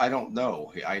don't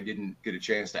know. I didn't get a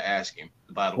chance to ask him.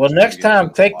 The battle Well, was next pretty good. time,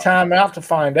 take time out to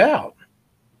find out.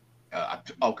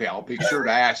 Okay, I'll be sure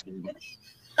to ask him.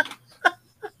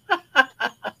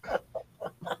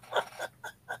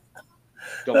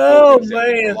 Don't Oh, quote me, 'cause that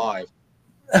would be man. live.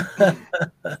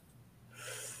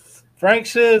 Frank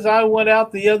says, I went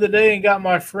out the other day and got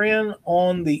my friend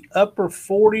on the upper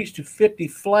 40s to 50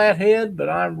 flathead, but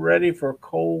I'm ready for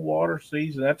cold water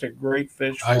season. That's a great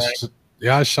fish, Frank.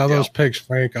 I saw those pics,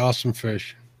 Frank. Awesome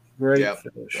fish. Great Yep,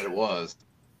 fish. but it was.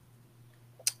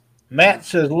 Matt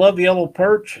says, love yellow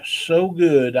perch. So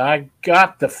good. I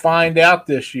got to find out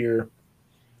this year.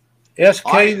 SK,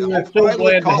 we're so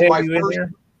glad to have you in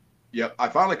here. Yep, I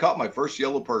finally caught my first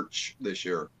yellow perch this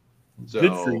year. So,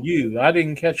 Good for you. I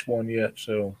didn't catch one yet,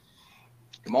 so.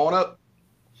 Come on up.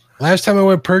 Last time I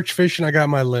went perch fishing, I got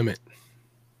my limit.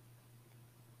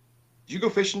 Did you go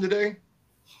fishing today?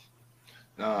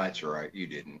 No, that's right. You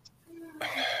didn't.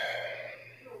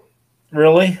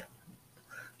 Really?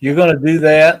 You're going to do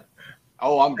that?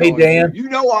 Oh, I'm Hey, going Dan. to. You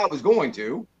know I was going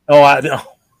to. Oh, I know.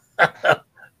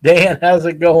 Dan, how's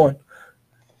it going?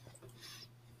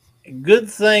 Good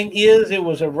thing is it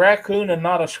was a raccoon and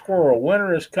not a squirrel.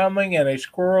 Winter is coming, and a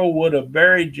squirrel would have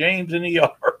buried James in the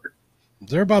yard.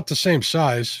 They're about the same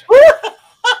size.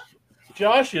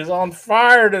 Josh is on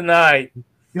fire tonight.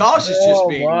 Josh is just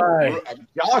being. My.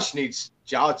 Josh needs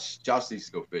to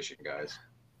go fishing, guys.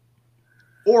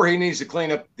 Or he needs to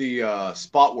clean up the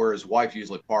spot where his wife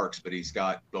usually parks, but he's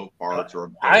got boat parts.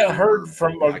 Or I heard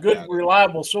from a like good, that.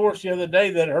 reliable source the other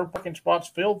day that her parking spot's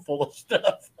filled full of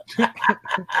stuff.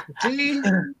 See,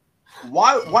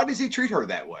 why does he treat her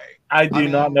that way? I do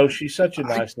mean, not know. She's such a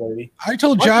nice lady. I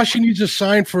told Josh he needs a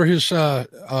sign for his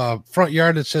front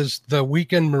yard that says the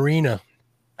Weekend Marina.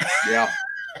 Yeah.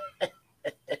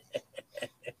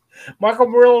 Michael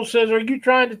Murillo says, are you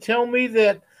trying to tell me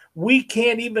that we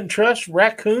can't even trust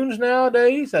raccoons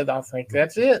nowadays? And I think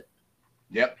that's it.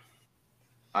 Yep.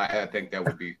 I think that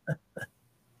would be.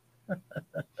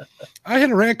 I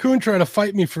had a raccoon try to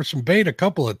fight me for some bait a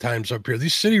couple of times up here.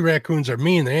 These city raccoons are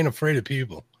mean. They ain't afraid of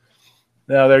people.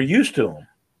 Now they're used to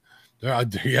them.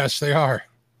 Yes, they are.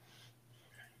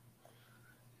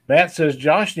 Matt says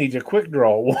Josh needs a quick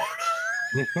draw.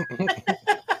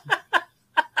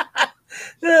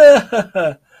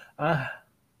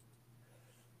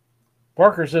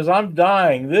 Parker says, I'm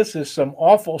dying. This is some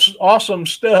awesome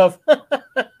stuff.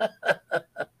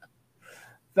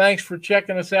 Thanks for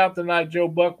checking us out tonight, Joe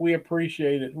Buck. We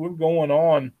appreciate it. We're going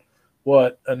on,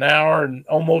 an hour and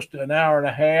almost an hour and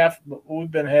a half, but we've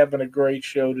been having a great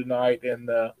show tonight. And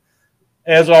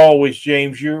as always,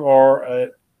 James, you are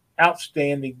an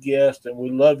outstanding guest, and we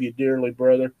love you dearly,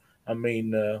 brother. I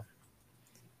mean,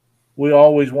 we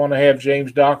always want to have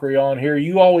James Dockery on here.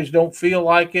 You always don't feel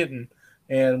like it,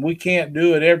 and we can't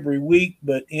do it every week,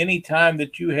 but anytime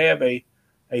that you have a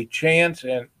chance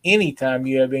and anytime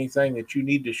you have anything that you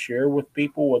need to share with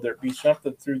people, whether it be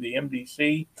something through the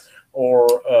MDC or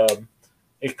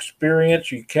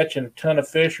experience, you catching a ton of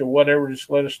fish or whatever, just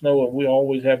let us know, and we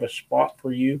always have a spot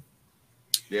for you.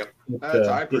 Yep,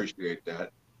 I appreciate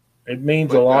that. It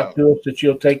means a lot to us that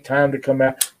you'll take time to come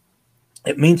out.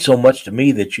 It means so much to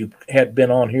me that you have been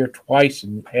on here twice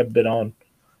and have been on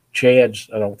Chad's,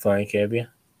 I don't think, have you?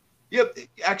 Yep,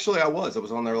 actually I was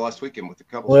on there last weekend with a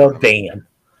couple. Well, damn.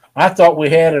 I thought we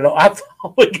had it. I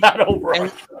thought we got over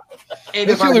it. And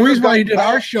that's the only reason why he did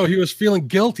our show. He was feeling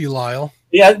guilty, Lyle.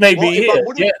 Yeah, it may be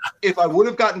it. If I would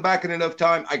have gotten back in enough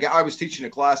time, I was teaching a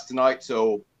class tonight,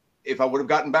 so if I would have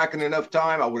gotten back in enough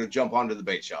time, I would have jumped onto the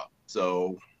bait shop.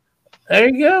 So there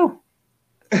you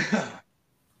go.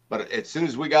 But as soon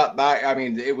as we got back, I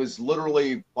mean, it was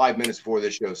literally 5 minutes before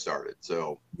this show started.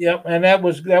 So, yep, and that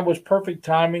was perfect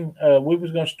timing. We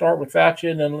was going to start without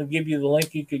you, and then we'll give you the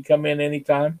link. You could come in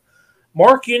anytime.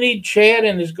 Mark, you need Chad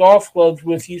and his golf clubs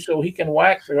with you so he can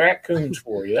whack the raccoons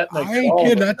for you. That makes I ain't all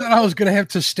kidding. of I it. thought I was going to have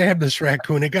to stab this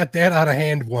raccoon. It got that out of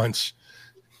hand once.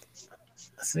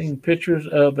 Seeing pictures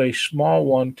of a small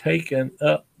one taken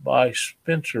up by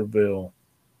Spencerville.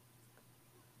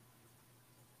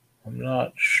 I'm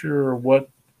not sure what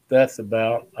that's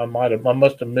about. I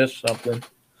must have missed something.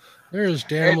 There's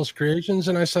Danimals Creations,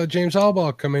 and I saw James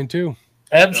Albaugh come in too.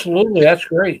 Absolutely, that's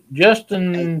great.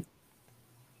 Justin,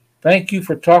 thank you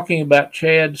for talking about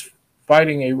Chad's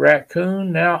fighting a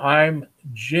raccoon. Now I'm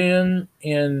Jen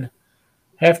and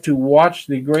have to watch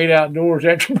the great outdoors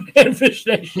after Panfish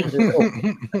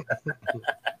Nation.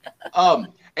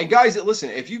 And guys,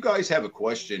 listen, if you guys have a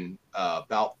question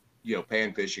about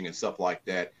pan fishing and stuff like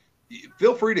that,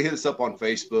 feel free to hit us up on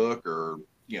Facebook or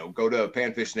go to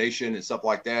Panfish Nation and stuff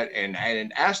like that, and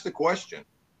ask the question.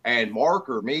 And Mark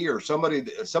or me or some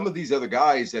of these other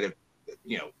guys that have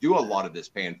do a lot of this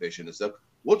pan fishing and stuff,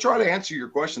 we'll try to answer your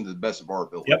question to the best of our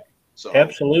ability. Yep. So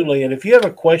Absolutely. And if you have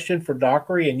a question for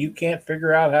Dockery and you can't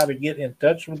figure out how to get in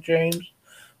touch with James,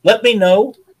 let me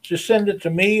know. Just send it to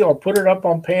me or put it up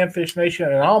on Panfish Nation,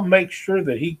 and I'll make sure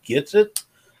that he gets it.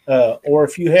 Or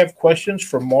if you have questions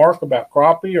for Mark about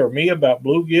crappie or me about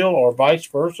bluegill or vice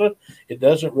versa, it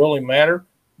doesn't really matter.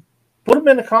 Put them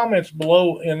in the comments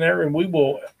below in there, and we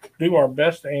will do our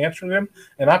best to answer them.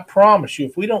 And I promise you,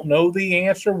 if we don't know the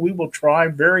answer, we will try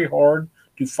very hard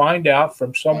to find out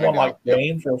from someone like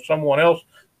James or someone else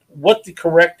what the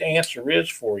correct answer is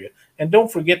for you. And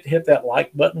don't forget to hit that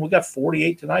like button. We got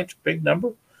 48 tonight. It's a big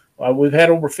number. We've had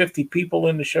over 50 people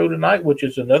in the show tonight, which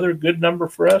is another good number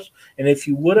for us. And if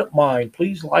you wouldn't mind,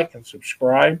 please like and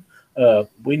subscribe.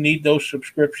 We need those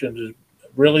subscriptions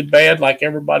really bad, like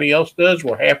everybody else does.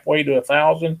 We're halfway to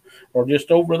 1,000 or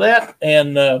just over that.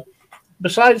 And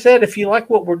besides that, if you like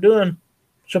what we're doing,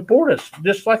 support us,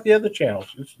 just like the other channels.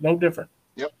 It's no different.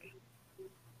 Yep.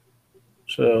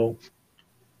 So,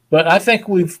 but I think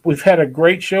we've had a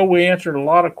great show. We answered a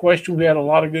lot of questions. We had a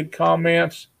lot of good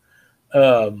comments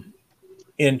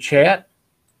in chat,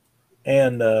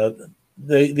 and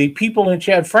the people in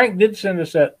chat. Frank did send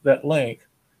us that link,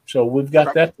 so we've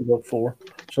got that to look for.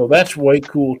 So that's way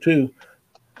cool too.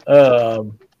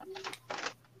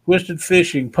 Twisted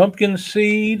Fishing, pumpkin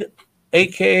seed,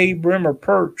 aka brimmer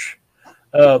perch.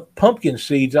 Pumpkin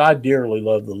seeds, I dearly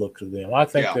love the looks of them. I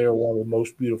think they're one of the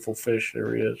most beautiful fish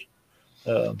there is.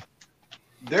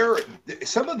 They're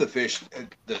some of the fish,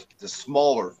 the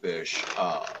smaller fish,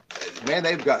 man,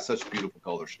 they've got such beautiful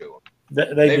colors to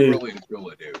them. They do.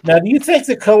 Really do. Now, do you think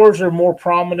the colors are more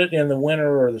prominent in the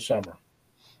winter or the summer?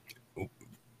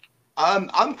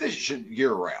 I'm fishing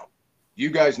year round.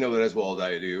 You guys know that as well as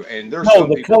I do. And there's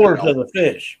the colors of the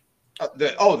fish.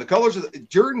 The colors of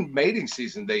during mating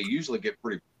season, they usually get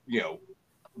pretty,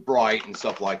 bright and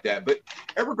stuff like that. But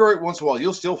every great once in a while,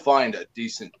 you'll still find a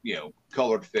decent,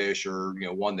 colored fish or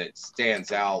one that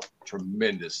stands out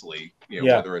tremendously.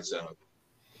 Whether it's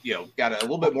got a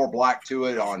little bit more black to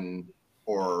it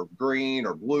or green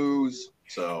or blues.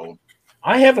 So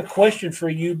I have a question for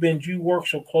you, Ben. You work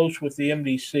so close with the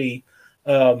MDC,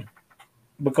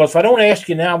 because if I don't ask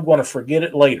you now, I'm going to forget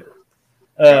it later.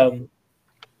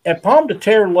 At Pomme de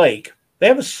Terre Lake, they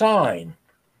have a sign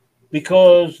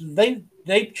because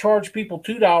they charge people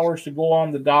 $2 to go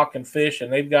on the dock and fish,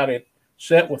 and they've got it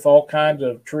set with all kinds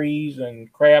of trees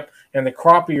and crap, and the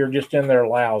crappie are just in there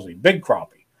lousy, big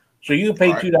crappie. So you can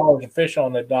pay $2 to fish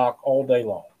on the dock all day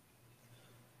long.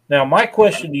 Now, my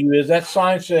question to you is, that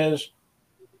sign says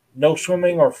no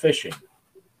swimming or fishing.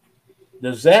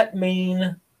 Does that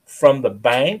mean from the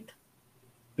bank?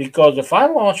 Because if I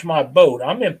launch my boat,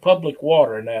 I'm in public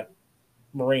water in that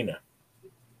marina.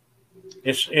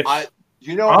 I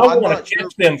want to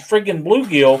catch them friggin'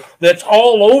 bluegill that's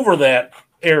all over that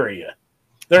area.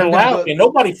 They're lousy.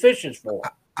 Nobody fishes for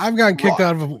them. I've gotten kicked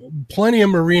out of plenty of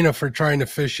marina for trying to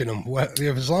fish in them.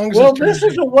 As long as this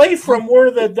is away from where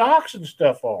the docks and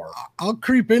stuff are. I'll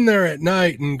creep in there at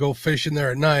night and go fishing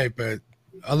there at night, but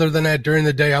other than that, during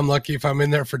the day, I'm lucky if I'm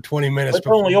in there for 20 minutes. It's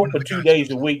only open 2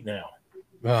 days a week now.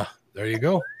 There you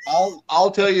go.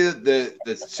 I'll tell you the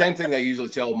same thing I usually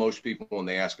tell most people when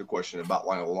they ask a question about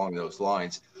along those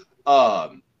lines.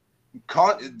 Go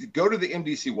to the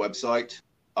MDC website,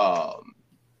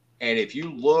 and if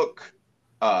you look,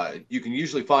 you can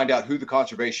usually find out who the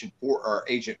conservation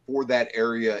agent for that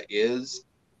area is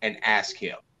and ask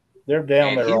him. They're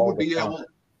down there all the time.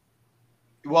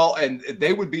 Well, and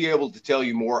they would be able to tell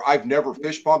you more. I've never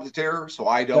fished Pomme de Terre, so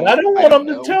I don't. But I don't want them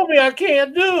know. to tell me I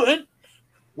can't do it.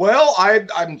 Well,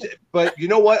 but you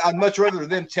know what? I'd much rather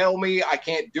them tell me I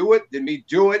can't do it than me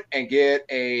do it and get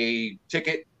a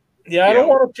ticket. Yeah, I don't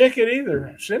want a ticket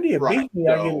either. Cindy had beat me.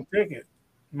 So, I get a ticket.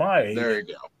 My age. There you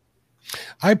go.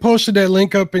 I posted that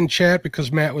link up in chat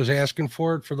because Matt was asking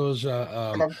for it for those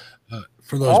Awesome.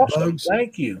 bugs.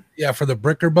 Thank you. Yeah, for the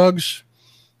bricker bugs.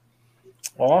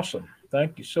 Awesome.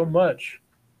 Thank you so much.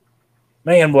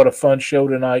 Man, what a fun show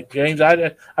tonight, James.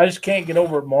 I just can't get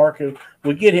over it, Mark.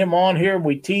 We get him on here,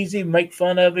 we tease him, make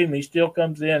fun of him. He still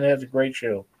comes in and has a great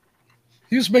show.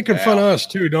 He was making fun of us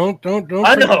too. Don't.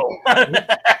 I know.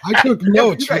 I took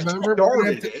notes. You guys Remember, we're gonna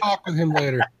have started to it. talk with him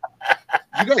later.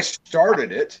 You guys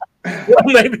started it. Well,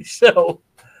 maybe so.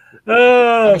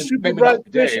 Super maybe Bright not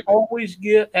today, Fish but- always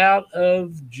get out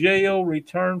of jail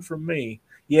return from me.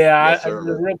 Yeah, Yes, the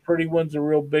sir. real pretty ones, the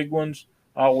real big ones,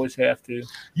 I always have to.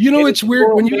 You know, it's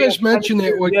weird when you World guys Bill, mention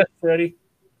that. Like, yes, Freddie.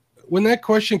 when that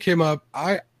question came up,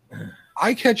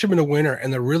 I catch them in the winter,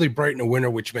 and they're really bright in the winter,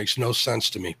 which makes no sense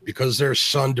to me because they're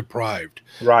sun deprived.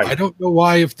 Right. I don't know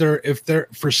why if they're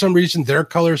for some reason their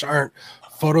colors aren't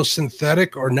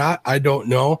photosynthetic or not. I don't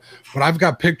know, but I've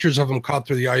got pictures of them caught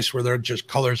through the ice where they're just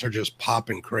colors are just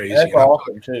popping crazy. That's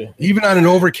awesome too. Even on an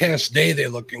overcast day, they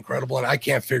look incredible, and I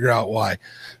can't figure out why.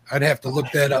 I'd have to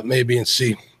look that up maybe and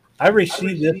see. I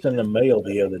received this in the mail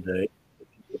the other day. If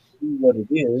you see what it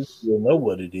is, you'll know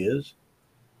what it is.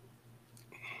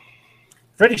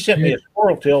 Freddie sent me a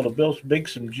squirrel tail to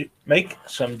make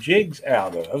some jigs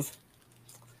out of,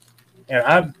 and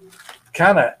I'm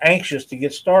kind of anxious to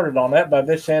get started on that. But I've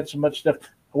just had so much stuff.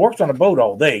 I worked on a boat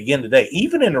all day again today,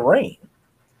 even in the rain.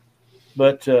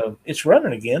 But it's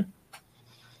running again.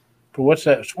 For what's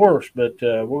that's worse, but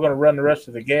we're going to run the rest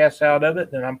of the gas out of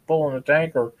it, and I'm pulling the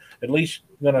tank, or at least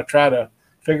going to try to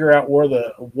figure out where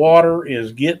the water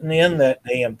is getting in that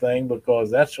damn thing,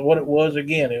 because that's what it was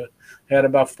again. It had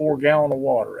about 4 gallons of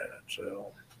water in it. So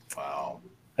Wow.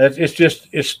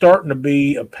 it's starting to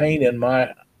be a pain in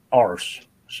my arse.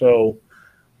 So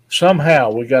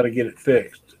somehow we got to get it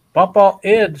fixed. Papa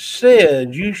Ed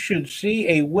said you should see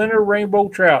a winter rainbow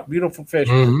trout. Beautiful fish.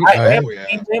 Mhm, I I have. haven't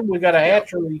seen them. We got a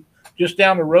hatchery just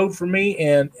down the road from me,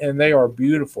 and they are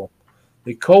beautiful.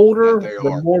 The colder, Yeah, they the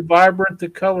are. more vibrant the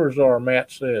colors are,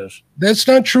 Matt says. That's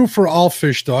not true for all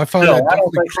fish, though. I found No, that I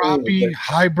don't definitely think so either, crappie, but-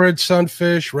 hybrid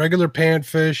sunfish, regular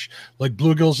panfish, like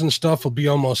bluegills and stuff, will be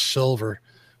almost silver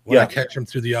when I Yeah. catch them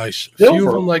through the ice. A few Silver?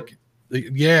 of them, like,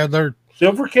 yeah, they're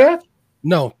Silver cat?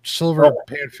 no silver Oh.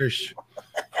 panfish.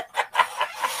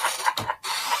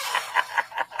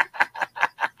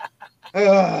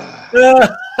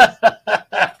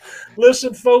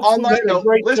 Listen, folks, On we that had a note,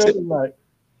 great show listen. tonight.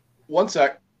 One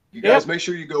sec. You guys make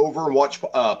sure you go over and watch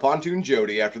Pontoon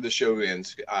Jody after the show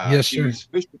ends. Yes, sir. she's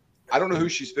fishing. I don't know who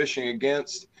she's fishing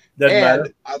against. Doesn't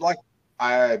matter.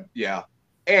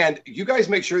 And you guys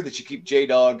make sure that you keep J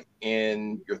Dog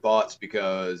in your thoughts,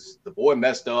 because the boy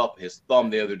messed up his thumb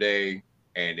the other day,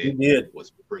 and He it did.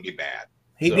 was pretty bad.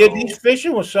 He So- did. He's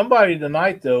fishing with somebody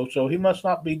tonight, though, so he must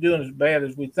not be doing as bad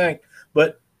as we think.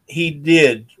 But he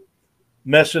did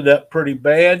mess it up pretty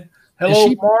bad. Hello,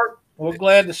 he- Mark. We're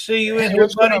glad to see you in Hey, here,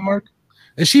 what's going buddy. on, Mark?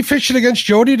 Is he fishing against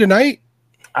Jody tonight?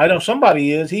 I know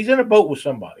somebody is. He's in a boat with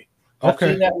somebody. I've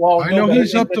Okay. seen that while I ago, know but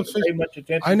he's didn't up to pay fish- much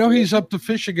attention I know to he's it. up to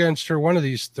fish against her one of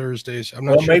these Thursdays. I'm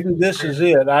not Well, sure. maybe this is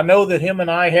it. I know that him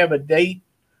and I have a date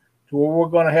to where we're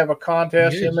going to have a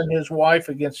contest. He Him is. and his wife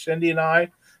against Cindy and I,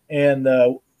 and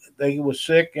they was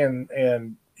sick, and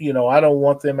I don't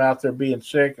want them out there being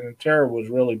sick. And Tara was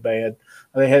really bad.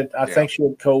 They had, I think she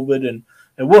had COVID, and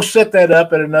we'll set that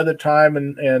up at another time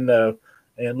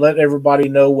and let everybody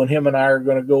know when him and I are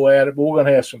going to go at it. But we're going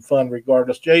to have some fun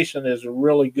regardless. Jason is a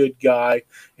really good guy,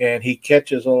 and he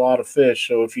catches a lot of fish.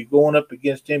 So if you're going up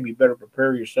against him, you better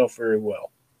prepare yourself very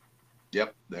well.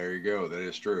 Yep, there you go. That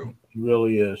is true. He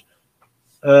really is.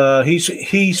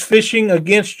 He's fishing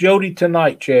against Jody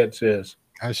tonight, Chad says.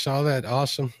 I saw that.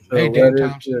 Awesome. So Hey, Dan that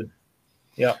is Thompson. good.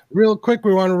 Yeah. Real quick,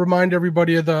 we want to remind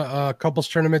everybody of the couples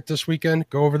tournament this weekend.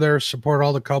 Go over there, support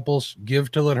all the couples,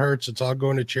 give till it hurts. It's all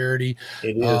going to charity.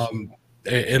 It is.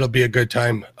 It'll be a good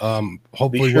time.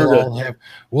 Hopefully Be sure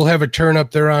we'll have a turn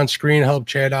up there on screen, help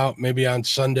Chad out maybe on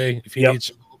Sunday if he Yep. needs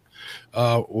some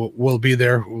help. We'll be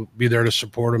there. We'll be there to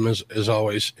support him as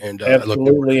always. And I look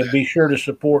forward Absolutely. to And that. be sure to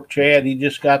support Chad. He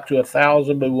just got to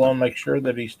 1,000, but we want to make sure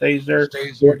that he stays there.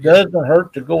 Stays there, It doesn't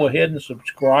hurt to go ahead and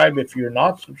subscribe if you're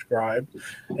not subscribed,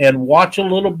 and watch a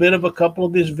little bit of a couple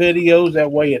of his videos.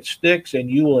 That way it sticks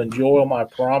and you will enjoy them. I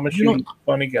promise You you. know- He's a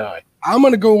funny guy. I'm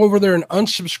going to go over there and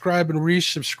unsubscribe and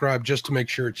resubscribe just to make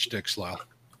sure it sticks, Lyle.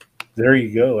 There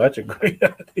you go. That's a great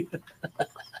idea.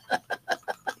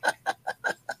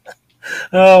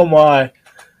 Oh my.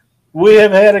 We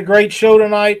have had a great show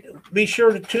tonight. Be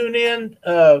sure to tune in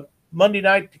Monday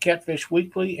night to Catfish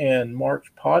Weekly and Mark's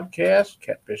podcast,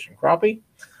 Catfish and Crappie.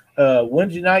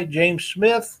 Wednesday night, James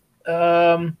Smith.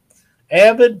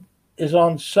 Avid is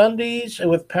on Sundays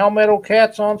with Palmetto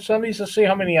Cats on Sundays. Let's see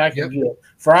how many I can get.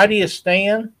 Friday is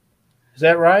Stan. Is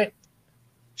that right?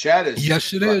 Chad is.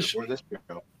 Yes, it is.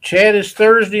 Chad is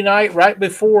Thursday night right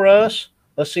before us.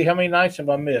 Let's see how many nights have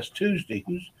I missed. Tuesday.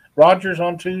 Roger's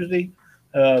on Tuesday.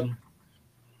 I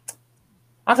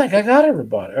think I got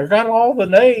everybody. I got all the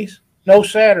nays. No,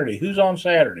 Saturday. Who's on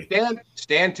Saturday?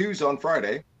 Stan 2's on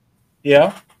Friday.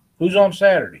 Yeah. Who's on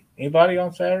Saturday? Anybody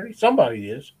on Saturday?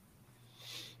 Somebody is.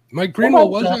 Mike Greenwell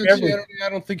was on Saturday. I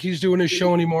don't think he's doing his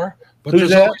show anymore. But Who's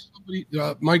there's that? always somebody,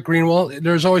 Mike Greenwell.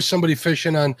 There's always somebody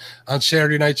fishing on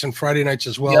Saturday nights and Friday nights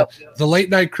as well. Yep. The late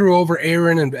night crew over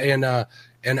Aaron and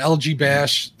LG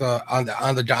Bass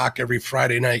on the dock every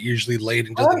Friday night, usually late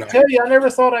into the night. I tell you, I never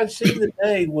thought I'd see the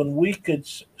day when we could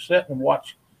sit and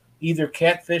watch either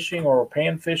catfishing or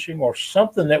pan fishing or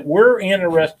something that we're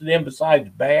interested in besides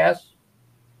bass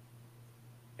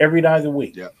every night of the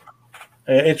week. Yeah.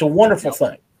 It's a wonderful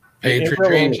thing. Patriot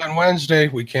really James is. On Wednesday.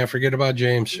 We can't forget about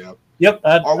James. Yep.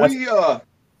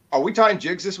 Are we tying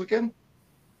jigs this weekend?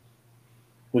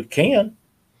 We can.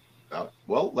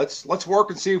 Well, let's work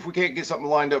and see if we can't get something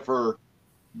lined up for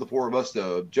the four of us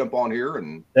to jump on here.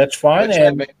 And that's fine.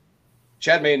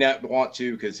 Chad may not want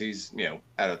to because he's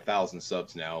at 1,000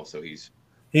 subs now, so he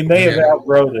may have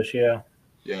outgrown us. Yeah.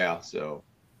 So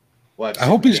I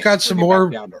hope he's got some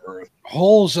more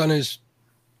holes on his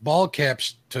ball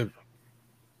caps to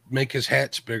make his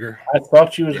hats bigger. I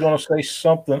thought you was going to say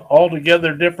something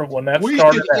altogether different when that started. We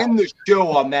should end the show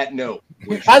on that note.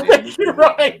 I think you're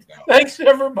right. Thanks,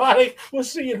 everybody. We'll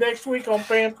see you next week on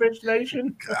Panfish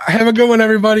Nation. Have a good one,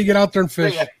 everybody. Get out there and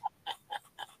fish.